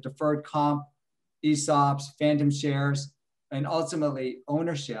earlier, the deferred comp, ESOPs, phantom shares, and ultimately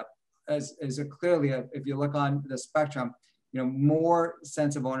ownership if you look on the spectrum, more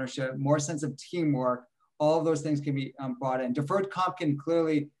sense of ownership, more sense of teamwork, all of those things can be brought in. Deferred comp can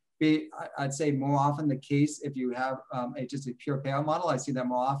clearly be, I'd say, more often the case if you have just a pure payout model. I see that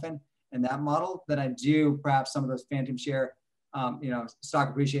more often in that model than I do perhaps some of those phantom share, stock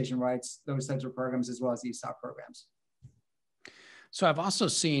appreciation rights, those types of programs, as well as ESOP programs. So I've also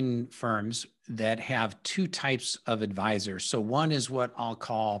seen firms that have two types of advisors. So one is what I'll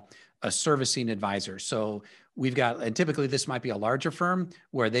call a servicing advisor. So we've got, and typically this might be a larger firm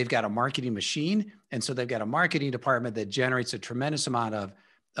where they've got a marketing machine. And so they've got a marketing department that generates a tremendous amount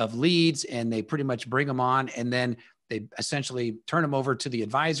of leads, and they pretty much bring them on. And then they essentially turn them over to the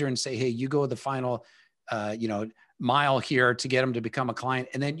advisor and say, hey, you go the final, mile here to get them to become a client.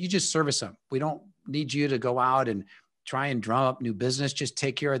 And then you just service them. We don't need you to go out and try and drum up new business. Just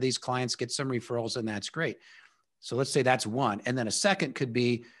take care of these clients, get some referrals, and that's great. So let's say that's one. And then a second could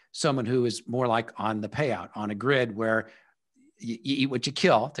be someone who is more like on the payout, on a grid, where you eat what you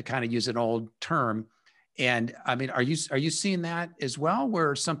kill, to kind of use an old term. And I mean, are you seeing that as well,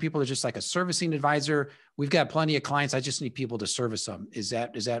 where some people are just like a servicing advisor? We've got plenty of clients, I just need people to service them. Is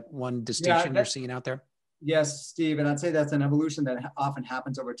that one distinction you're seeing out there? Yes, Steve. And I'd say that's an evolution that often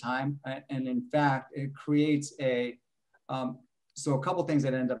happens over time. And in fact, it creates so a couple of things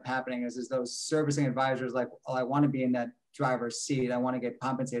that end up happening is those servicing advisors, like, oh, I want to be in that driver's seat. I want to get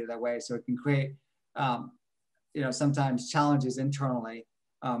compensated that way. So it can create, sometimes challenges internally.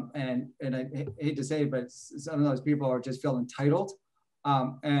 And I hate to say it, but some of those people are just feel entitled,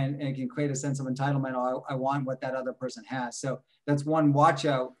 and it can create a sense of entitlement. Oh, I want what that other person has. So that's one watch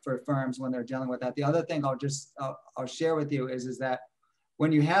out for firms when they're dealing with that. The other thing I'll share with you is that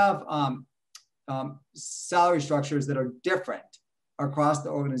when you have salary structures that are different across the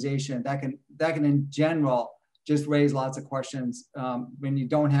organization, that can in general just raise lots of questions when you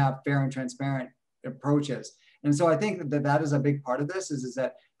don't have fair and transparent approaches. And so I think that is a big part of this is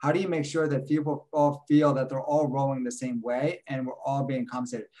that how do you make sure that people all feel that they're all rowing the same way and we're all being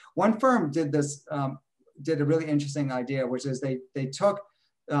compensated? One firm did this, did a really interesting idea, which is they took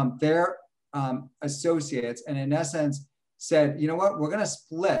their associates and in essence said, you know what, we're going to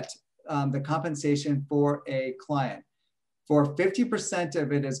split the compensation for a client. For 50%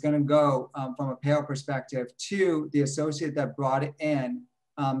 of it is going to go from a payout perspective to the associate that brought in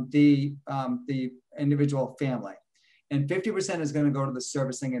the individual family. And 50% is going to go to the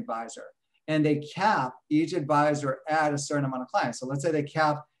servicing advisor. And they cap each advisor at a certain amount of clients. So let's say they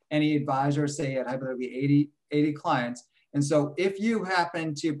cap any advisor, say at hypothetically 80 clients. And so if you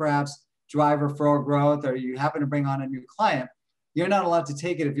happen to perhaps drive referral growth or you happen to bring on a new client, you're not allowed to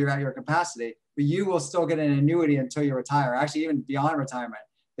take it if you're at your capacity, but you will still get an annuity until you retire, actually even beyond retirement.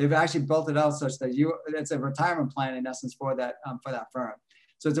 They've actually built it out such that it's a retirement plan in essence for that firm.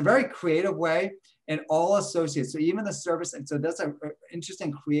 So it's a very creative way, and all associates, so even the service, and so that's an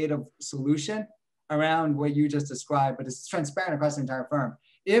interesting creative solution around what you just described, but it's transparent across the entire firm.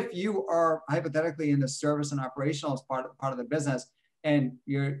 If you are hypothetically in the service and operational part of the business, and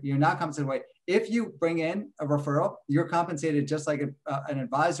you're not compensated away, if you bring in a referral, you're compensated just like an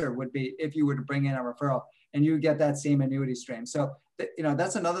advisor would be if you were to bring in a referral, and you get that same annuity stream. So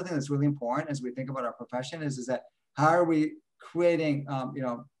that's another thing that's really important as we think about our profession is that how are we creating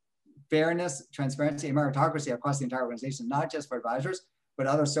fairness, transparency, and meritocracy across the entire organization, not just for advisors, but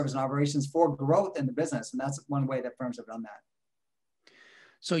other service and operations for growth in the business. And that's one way that firms have done that.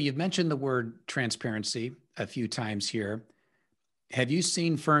 So you've mentioned the word transparency a few times here. Have you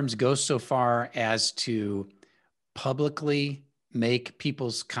seen firms go so far as to publicly make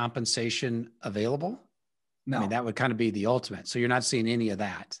people's compensation available? No. I mean, that would kind of be the ultimate. So you're not seeing any of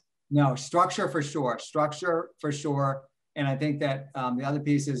that. No, structure for sure. And I think that the other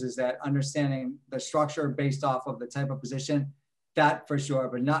piece is that understanding the structure based off of the type of position, that for sure,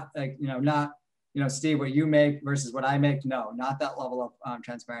 but not like, Steve, what you make versus what I make. No, not that level of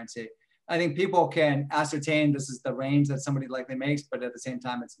transparency. I think people can ascertain this is the range that somebody likely makes, but at the same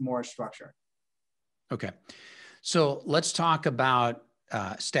time, it's more structure. Okay. So let's talk about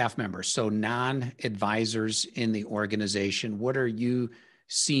staff members, so non-advisors in the organization, what are you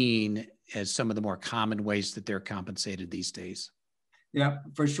seeing as some of the more common ways that they're compensated these days? Yeah,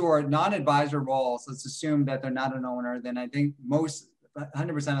 for sure. Non-advisor roles, let's assume that they're not an owner, then I think 100%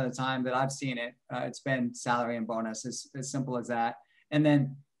 of the time that I've seen it, it's been salary and bonus, as simple as that. And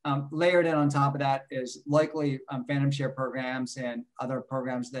then layered in on top of that is likely phantom share programs and other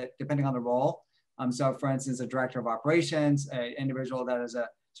programs that, depending on the role. So for instance, a director of operations, an individual that is a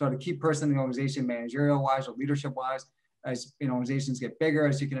sort of key person in the organization, managerial wise or leadership wise. As organizations get bigger,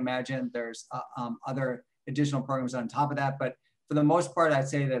 as you can imagine, there's other additional programs on top of that. But for the most part, I'd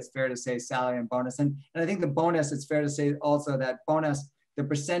say that's fair to say salary and bonus. And I think the bonus, it's fair to say also that bonus, the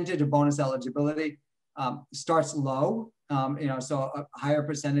percentage of bonus eligibility starts low. So a higher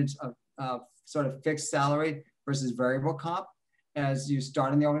percentage of sort of fixed salary versus variable comp as you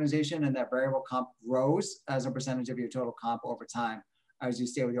start in the organization, and that variable comp grows as a percentage of your total comp over time as you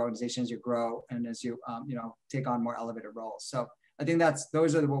stay with the organization, as you grow, and as you take on more elevated roles. So I think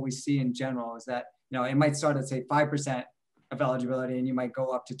those are what we see in general, is that it might start at say 5% of eligibility, and you might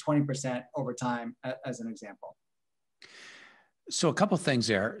go up to 20% over time, as an example. So a couple of things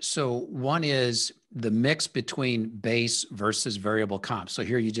there. So one is the mix between base versus variable comp. So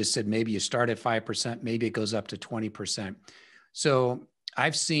here you just said maybe you start at 5%, maybe it goes up to 20%. So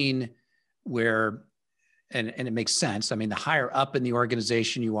I've seen where, and it makes sense. I mean, the higher up in the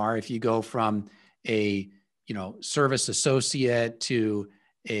organization you are, if you go from a, service associate to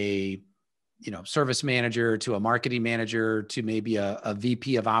a, service manager to a marketing manager to maybe a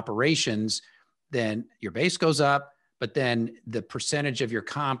VP of operations, then your base goes up, but then the percentage of your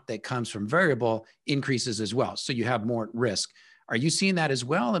comp that comes from variable increases as well. So you have more risk. Are you seeing that as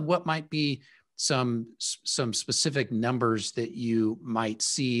well? And what might be some specific numbers that you might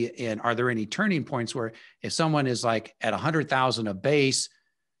see? And are there any turning points where if someone is like at 100,000 a base,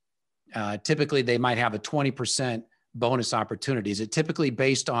 typically they might have a 20% bonus opportunity? Is it typically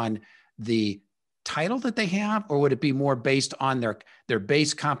based on the title that they have, or would it be more based on their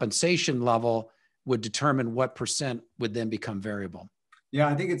base compensation level would determine what percent would then become variable? Yeah,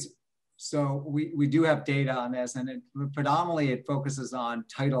 I think so we do have data on this, and predominantly it focuses on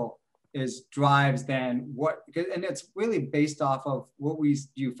title drives then and it's really based off of what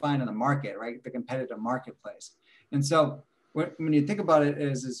you find in the market, right? The competitive marketplace. And so when you think about it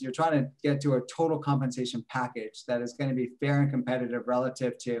is you're trying to get to a total compensation package that is going to be fair and competitive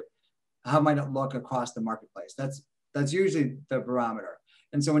relative to how might it look across the marketplace. That's usually the barometer.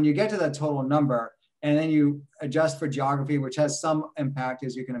 And so when you get to that total number and then you adjust for geography, which has some impact,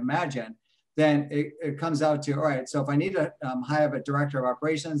 as you can imagine, then it comes out to, all right, so if I need to hire a director of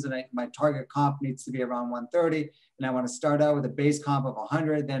operations and my target comp needs to be around 130, and I want to start out with a base comp of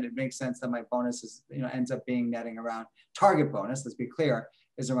 100, then it makes sense that my bonus is, ends up being netting around, target bonus, let's be clear,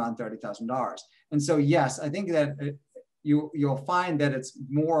 is around $30,000. And so, yes, I think that you'll find that it's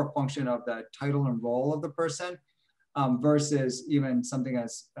more a function of the title and role of the person versus even something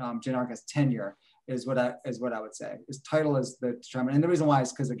as generic as tenure. Is what I would say. Is title is the determinant, and the reason why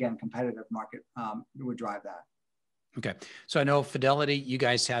is because, again, competitive market would drive that. Okay, so I know Fidelity, you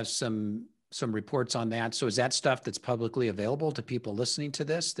guys have some reports on that. So is that stuff that's publicly available to people listening to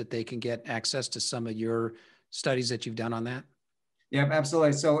this, that they can get access to some of your studies that you've done on that? Yeah,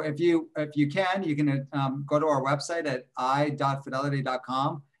 absolutely. So if you can go to our website at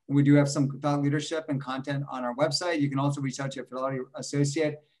i.fidelity.com. And we do have some thought leadership and content on our website. You can also reach out to your Fidelity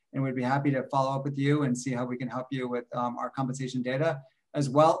associate, and we'd be happy to follow up with you and see how we can help you with our compensation data, as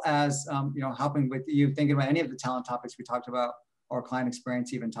well as helping with you thinking about any of the talent topics we talked about, or client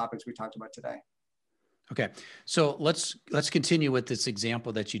experience, even topics we talked about today. Okay, so let's continue with this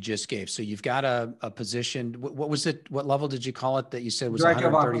example that you just gave. So you've got a position. What was it? What level did you call it that you said was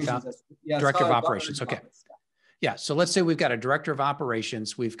 130,000? Yeah, Director of operations. Okay. Yeah. So let's say we've got a director of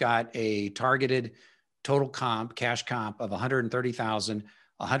operations. We've got a targeted total comp, cash comp of 130,000.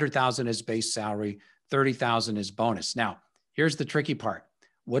 100,000 is base salary. 30,000 is bonus. Now, here's the tricky part.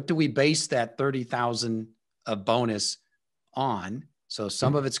 What do we base that 30,000 of bonus on? So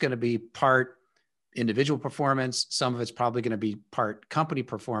some of it's going to be part individual performance. Some of it's probably going to be part company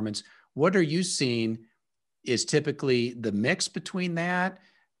performance. What are you seeing is typically the mix between that?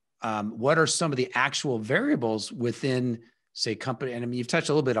 What are some of the actual variables within, say, company? And I mean, you've touched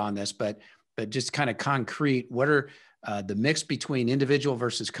a little bit on this, but just kind of concrete, what are the mix between individual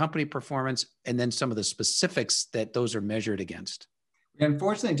versus company performance, and then some of the specifics that those are measured against? We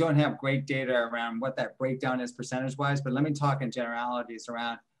unfortunately don't have great data around what that breakdown is percentage-wise, but let me talk in generalities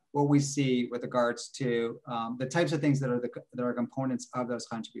around what we see with regards to the types of things that are components of those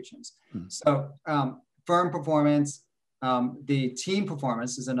contributions. So firm performance, The team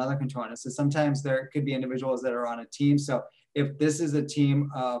performance is another component. So sometimes there could be individuals that are on a team. So if this is a team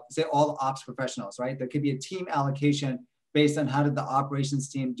of, say, all ops professionals, right? There could be a team allocation based on how did the operations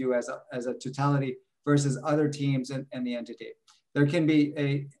team do as a totality versus other teams in the entity. There can be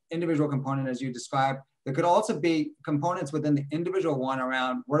a individual component, as you described. There could also be components within the individual one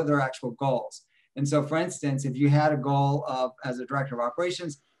around what are their actual goals. And so, for instance, if you had a goal of, as a director of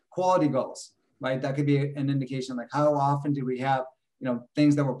operations, quality goals, right? That could be an indication like how often do we have,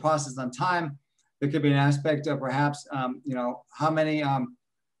 things that were processed on time. There could be an aspect of perhaps, how many,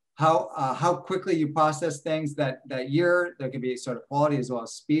 how quickly you process things that year. There could be sort of quality as well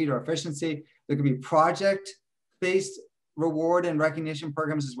as speed or efficiency. There could be project-based reward and recognition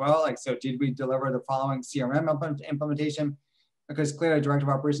programs as well. Like, so did we deliver the following CRM implementation? Because clearly director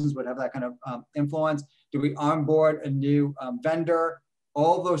of operations would have that kind of influence. Do we onboard a new vendor?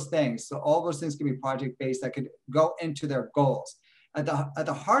 All those things. So all those things can be project-based that could go into their goals. At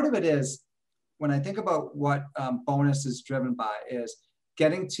the heart of it is, when I think about what bonus is driven by, is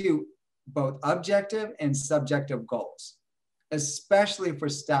getting to both objective and subjective goals, especially for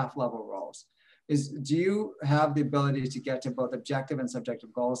staff level roles. Do you have the ability to get to both objective and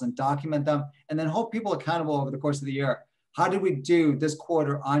subjective goals and document them and then hold people accountable over the course of the year? How did we do this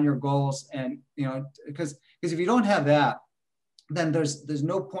quarter on your goals? And, because if you don't have that, then there's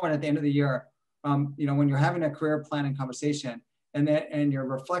no point at the end of the year, when you're having a career planning conversation and you're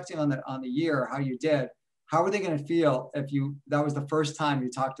reflecting on the year, how you did, how are they going to feel if that was the first time you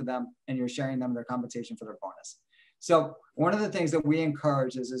talked to them and you're sharing them their compensation for their bonus? So one of the things that we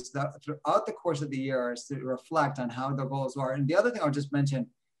encourage is that throughout the course of the year is to reflect on how the goals are. And the other thing I'll just mention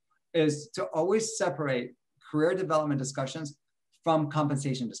is to always separate career development discussions from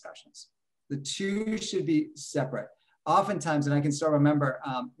compensation discussions. The two should be separate. Oftentimes, and I can still remember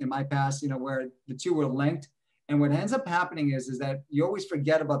in my past, where the two were linked. And what ends up happening is that you always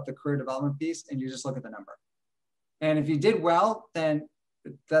forget about the career development piece and you just look at the number. And if you did well, then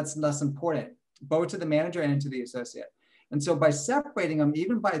that's less important, both to the manager and to the associate. And so by separating them,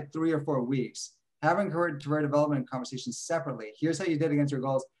 even by 3 or 4 weeks, having career development conversations separately, here's how you did against your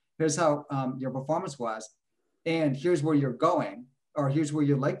goals, here's how your performance was, and here's where you're going, or here's where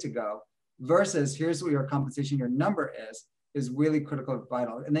you'd like to go, versus here's what your compensation, your number is really critical and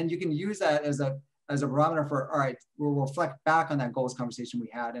vital. And then you can use that as a barometer for, all right, we'll reflect back on that goals conversation we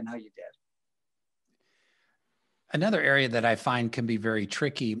had and how you did. Another area that I find can be very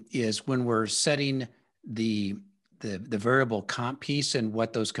tricky is when we're setting the variable comp piece and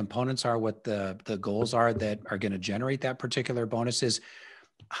what those components are, what the goals are that are going to generate that particular bonus is,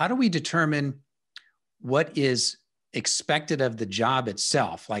 how do we determine what is expected of the job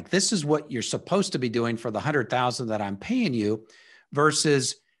itself? Like, this is what you're supposed to be doing for the 100,000 that I'm paying you,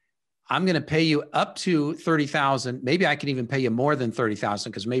 versus I'm going to pay you up to 30,000. Maybe I can even pay you more than 30,000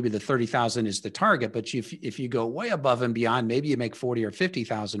 because maybe the 30,000 is the target. But if you go way above and beyond, maybe you make 40 or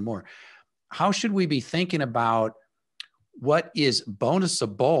 50,000 more. How should we be thinking about what is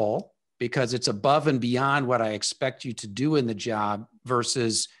bonusable because it's above and beyond what I expect you to do in the job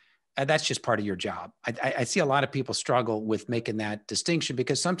versus that's just part of your job? I see a lot of people struggle with making that distinction,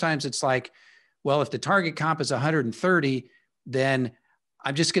 because sometimes it's like, well, if the target comp is 130, then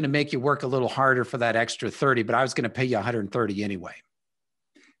I'm just going to make you work a little harder for that extra 30, but I was going to pay you 130 anyway.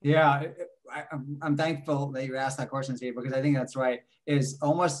 Yeah, I'm thankful that you asked that question, Steve, because I think that's right. You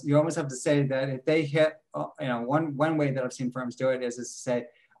almost have to say that if they hit, one way that I've seen firms do it is to say,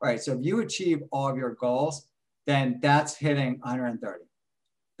 all right, so if you achieve all of your goals, then that's hitting 130.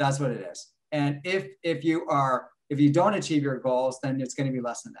 That's what it is. And if you don't achieve your goals, then it's going to be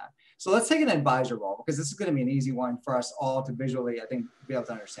less than that. So let's take an advisor role, because this is going to be an easy one for us all to visually, I think, be able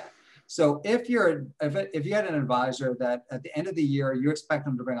to understand. So if you had an advisor that at the end of the year, you expect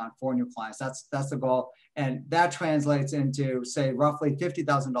them to bring on 4 new clients, that's the goal. And that translates into, say, roughly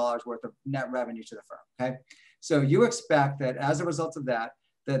 $50,000 worth of net revenue to the firm, okay? So you expect that as a result of that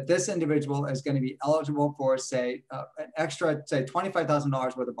this individual is going to be eligible for, say, an extra, say,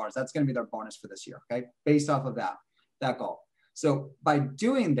 $25,000 worth of bonus. That's going to be their bonus for this year, okay? Based off of that goal. So by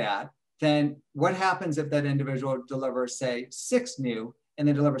doing that, then what happens if that individual delivers, say, 6 new and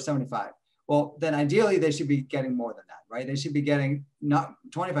they deliver 75? Well, then ideally they should be getting more than that, right? They should be getting not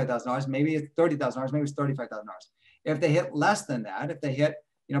 $25,000, maybe it's $30,000, maybe it's $35,000. If they hit less than that, if they hit,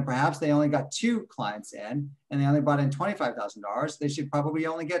 perhaps they only got 2 clients in and they only brought in $25,000, they should probably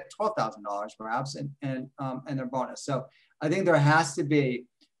only get $12,000 perhaps in their bonus. So I think there has to be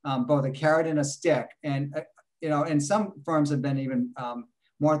both a carrot and a stick. And, and some firms have been even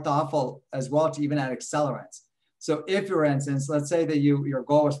more thoughtful as well to even add accelerants. So if, for instance, let's say that your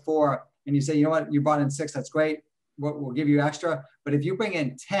goal is 4 and you say, you know what, you brought in 6, that's great. we'll give you extra, but if you bring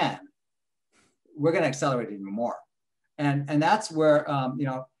in 10, we're going to accelerate even more. And that's where, you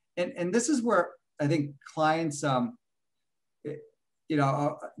know, and this is where I think clients, you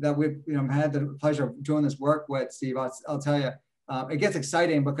know, that we've, you know, had the pleasure of doing this work with, Steve, I'll tell you, it gets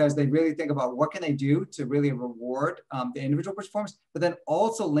exciting because they really think about what can they do to really reward the individual performance, but then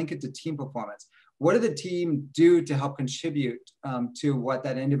also link it to team performance. What did the team do to help contribute to what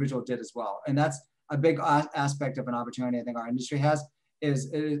that individual did as well? And that's a big aspect of an opportunity I think our industry has,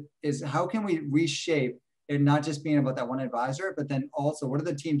 is how can we reshape it, not just being about that one advisor, but then also what did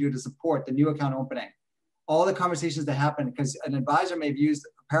the team do to support the new account opening? All the conversations that happen, because an advisor may have used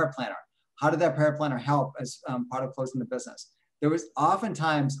a paraplanner. How did that paraplanner help as part of closing the business? There was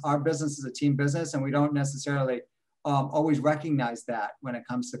oftentimes our business is a team business, and we don't necessarily always recognize that when it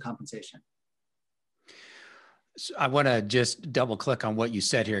comes to compensation. So I want to just double click on what you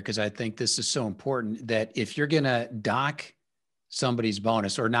said here, because I think this is so important, that if you're going to dock somebody's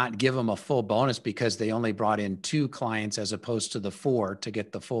bonus or not give them a full bonus because they only brought in 2 clients as opposed to the 4 to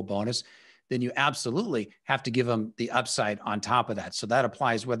get the full bonus, then you absolutely have to give them the upside on top of that. So that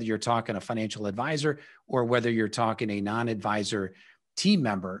applies whether you're talking a financial advisor or whether you're talking a non-advisor team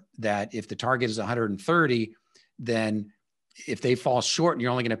member, that if the target is 130, then if they fall short and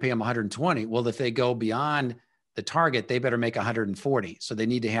you're only going to pay them 120, well, if they go beyond the target, they better make 140. So they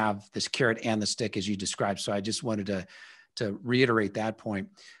need to have this carrot and the stick as you described. So I just wanted to reiterate that point.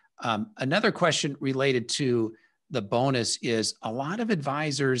 Another question related to the bonus is a lot of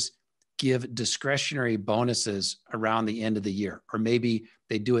advisors give discretionary bonuses around the end of the year, or maybe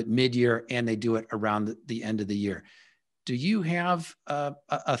they do it mid-year and they do it around the end of the year. Do you have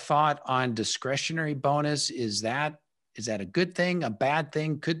a thought on discretionary bonus? Is that a good thing, a bad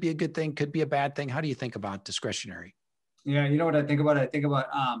thing? Could be a good thing, could be a bad thing. How do you think about discretionary? Yeah, you know what I think about? I think about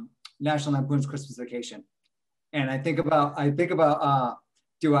National Lampoon's Christmas Vacation. And I think about,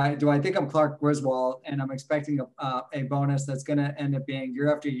 do I think I'm Clark Griswold and I'm expecting a bonus that's going to end up being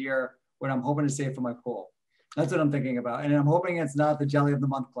year after year what I'm hoping to save for my pool? That's what I'm thinking about. And I'm hoping it's not the Jelly of the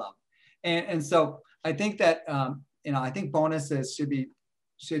Month Club. And so I think that, you know, I think bonuses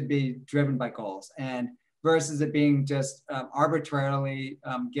should be driven by goals, and versus it being just arbitrarily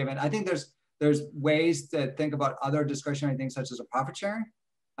given. I think there's ways to think about other discretionary things such as a profit sharing.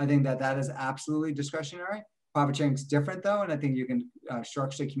 I think that is absolutely discretionary. Profit sharing is different though, and I think you can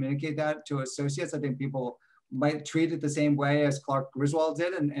structurally communicate that to associates. I think people might treat it the same way as Clark Griswold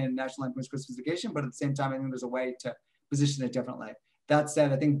did in National Lampoon's Christmas Vacation, but at the same time, I think there's a way to position it differently. That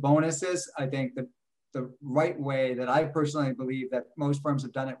said, I think bonuses, I think the right way that I personally believe that most firms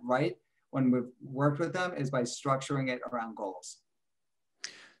have done it right when we've worked with them is by structuring it around goals.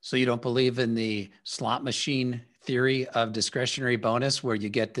 So you don't believe in the slot machine theory of discretionary bonus, where you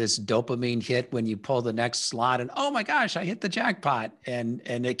get this dopamine hit when you pull the next slot and, oh my gosh, I hit the jackpot, and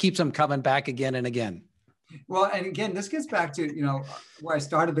it keeps them coming back again and again? Well, and again, this gets back to, you know, where I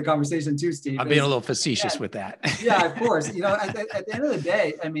started the conversation too, Steve. I'm being a little facetious with that. Yeah, of course. You know, at the end of the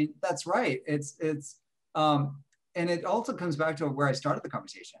day, I mean, that's right. And it also comes back to where I started the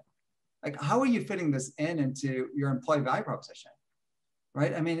conversation. Like, how are you fitting this into your employee value proposition?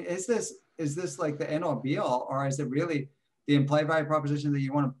 Right? I mean, is this like the end all be all, or is it really the employee value proposition that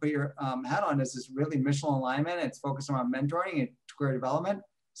you want to put your hat on? Is this really mission alignment? It's focused around mentoring and career development,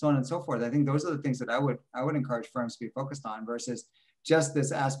 so on and so forth. I think those are the things that I would encourage firms to be focused on, versus just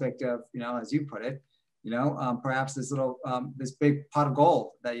this aspect of, you know, as you put it, you know, perhaps this little this big pot of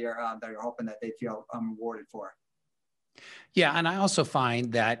gold that you're hoping that they feel rewarded for. Yeah, and I also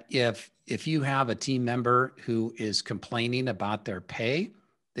find that if you have a team member who is complaining about their pay,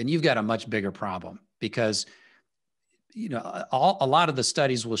 then you've got a much bigger problem, because, you know, a lot of the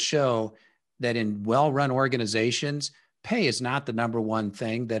studies will show that in well-run organizations, pay is not the number one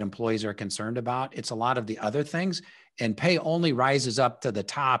thing that employees are concerned about. It's a lot of the other things, and pay only rises up to the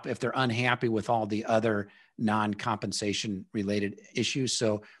top if they're unhappy with all the other non-compensation related issues.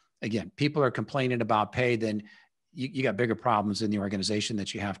 So again, people are complaining about pay, then you got bigger problems in the organization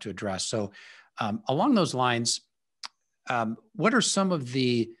that you have to address. So along those lines, what are some of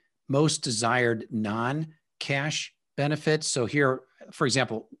the most desired non-cash benefits? So here, for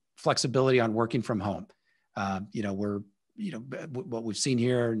example, flexibility on working from home. You know, what we've seen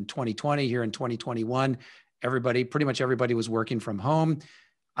here in 2020, here in 2021, pretty much everybody was working from home.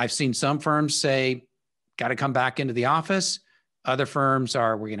 I've seen some firms say, got to come back into the office. Other firms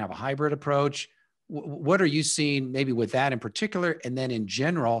we're going to have a hybrid approach. What are you seeing maybe with that in particular? And then in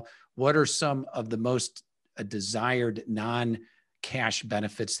general, what are some of the most desired non-cash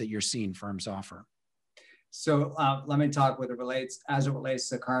benefits that you're seeing firms offer? So let me talk as it relates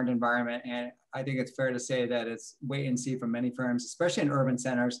to the current environment. And I think it's fair to say that it's wait and see for many firms, especially in urban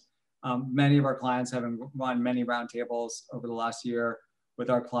centers. Many of our clients have run many roundtables over the last year with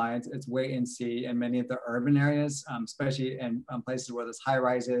our clients. It's wait and see in many of the urban areas, especially in places where there's high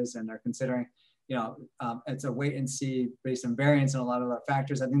rises and they're considering, it's a wait and see based on variance and a lot of other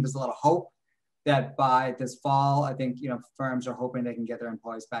factors. I think there's a lot of hope that by this fall, I think, firms are hoping they can get their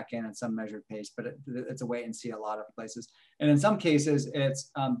employees back in at some measured pace, but it's a wait and see a lot of places. And in some cases, it's,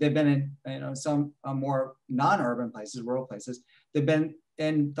 they've been in, some more non-urban places, rural places, they've been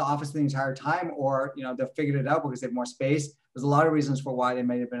in the office the entire time, or, they've figured it out because they have more space. There's a lot of reasons for why they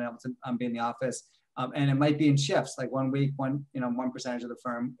may have been able to be in the office. And it might be in shifts, like 1 week, one percentage of the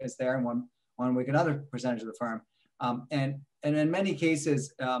firm is there, and one week, another percentage of the firm. And in many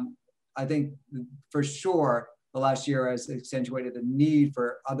cases, I think for sure the last year has accentuated the need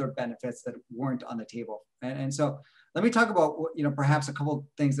for other benefits that weren't on the table. And so let me talk about, perhaps a couple of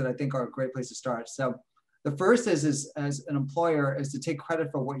things that I think are a great place to start. So the first is as an employer is to take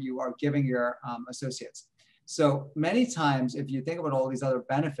credit for what you are giving your associates. So many times, if you think about all these other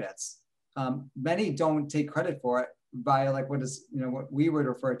benefits, many don't take credit for it via like what we would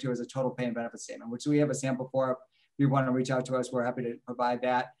refer to as a total pay and benefit statement, which we have a sample for. If you want to reach out to us, we're happy to provide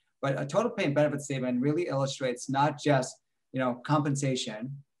that. But a total pay and benefit statement really illustrates not just,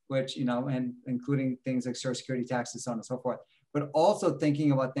 compensation, which, and including things like Social Security taxes, so on and so forth, but also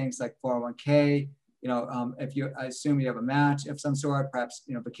thinking about things like 401k, I assume you have a match of some sort, perhaps,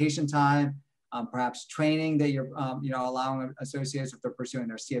 vacation time, perhaps training that you're, allowing associates if they're pursuing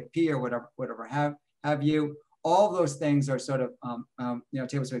their CFP or whatever have you. All of those things are sort of,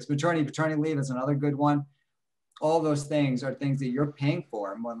 table stakes. Paternity leave is another good one. All those things are things that you're paying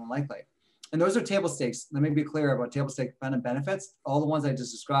for more than likely. And those are table stakes. Let me be clear about table stake benefits. All the ones I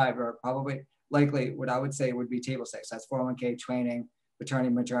just described are probably likely what I would say would be table stakes. That's 401k, training, paternity,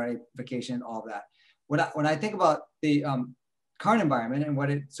 maternity, vacation, all of that. When I think about the current environment and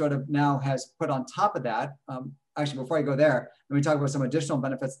what it sort of now has put on top of that, actually, before I go there, let me talk about some additional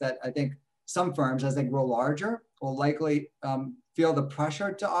benefits that I think some firms, as they grow larger, will likely feel the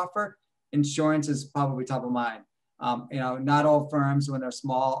pressure to offer. Insurance is probably top of mind. Not all firms, when they're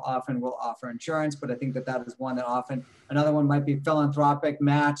small, often will offer insurance, but I think that is one that often. Another one might be philanthropic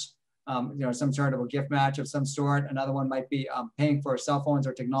match, some sort of a gift match of some sort. Another one might be paying for cell phones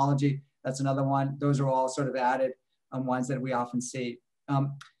or technology. That's another one. Those are all sort of added ones that we often see.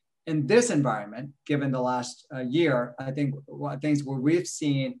 In this environment, given the last year, I think things where we've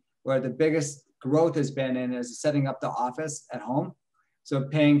seen where the biggest growth has been in is setting up the office at home. So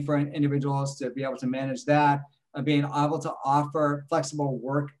paying for individuals to be able to manage that, being able to offer flexible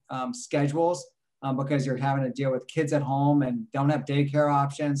work schedules because you're having to deal with kids at home and don't have daycare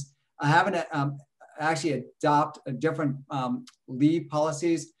options. Having to actually adopt a different leave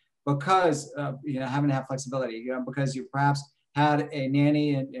policies because having to have flexibility, because you perhaps had a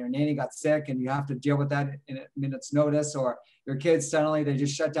nanny and your nanny got sick and you have to deal with that in a minute's notice, or your kids suddenly they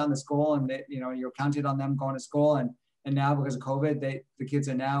just shut down the school and you're counted on them going to school, and now because of COVID, the kids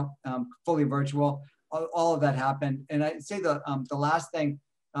are now fully virtual. All of that happened. And I'd say the last thing,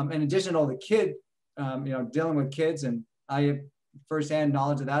 in addition to all the dealing with kids, and I have firsthand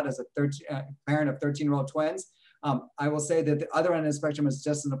knowledge of that as a parent of 13-year-old twins, I will say that the other end of the spectrum is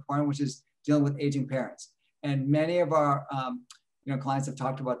just as important, which is dealing with aging parents. And many of our clients have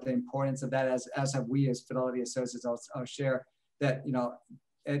talked about the importance of that, as have we as Fidelity associates. I'll share that,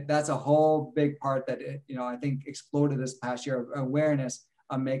 that's a whole big part that, I think exploded this past year, of awareness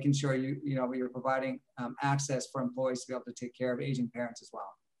of making sure you're providing access for employees to be able to take care of aging parents as well.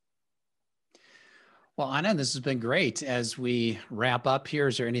 Well, Anand, this has been great. As we wrap up here,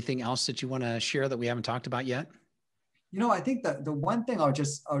 is there anything else that you want to share that we haven't talked about yet? I think that the one thing I'll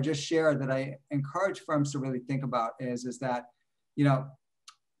just share that I encourage firms to really think about is that,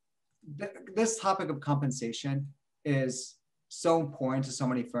 this topic of compensation is so important to so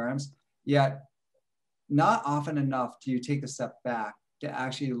many firms, yet not often enough do you take a step back to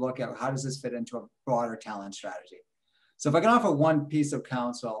actually look at how does this fit into a broader talent strategy. So if I can offer one piece of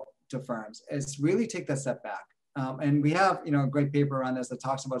counsel to firms, is really take that step back. And we have, a great paper on this that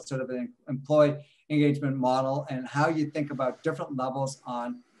talks about sort of an employee engagement model and how you think about different levels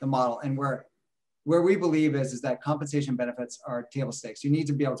on the model. And where we believe is that compensation benefits are table stakes. You need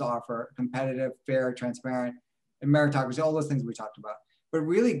to be able to offer competitive, fair, transparent, and meritocracy, all those things we talked about, but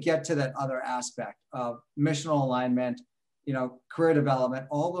really get to that other aspect of missional alignment, career development,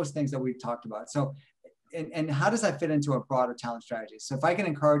 all those things that we've talked about. So, and how does that fit into a broader talent strategy? So if I can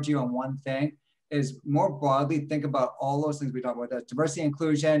encourage you on one thing, is more broadly think about all those things we talked about, that diversity,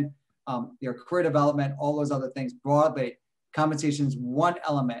 inclusion, your career development, all those other things broadly. Compensation is one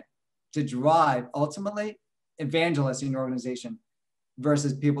element to drive ultimately evangelists in your organization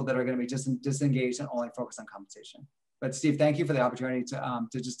versus people that are going to be just disengaged and only focused on compensation. But Steve, thank you for the opportunity to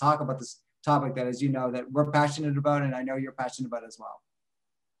just talk about this topic that, as you know, that we're passionate about, and I know you're passionate about as well.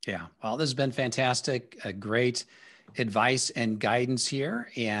 Yeah, well, this has been fantastic. Great advice and guidance here.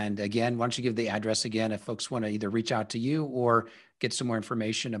 And again, why don't you give the address again if folks want to either reach out to you or get some more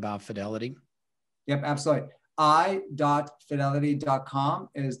information about Fidelity? Yep, absolutely. I.fidelity.com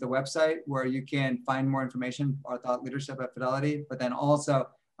is the website where you can find more information, our thought leadership at Fidelity, but then also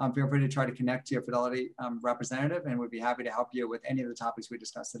feel free to try to connect to your Fidelity representative, and we'd be happy to help you with any of the topics we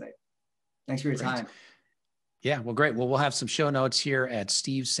discussed today. Thanks for your time. Yeah, well, great. Well, we'll have some show notes here at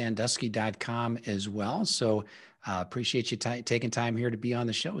stevesandusky.com as well. So appreciate you taking time here to be on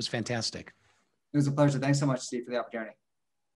the show. It was fantastic. It was a pleasure. Thanks so much, Steve, for the opportunity.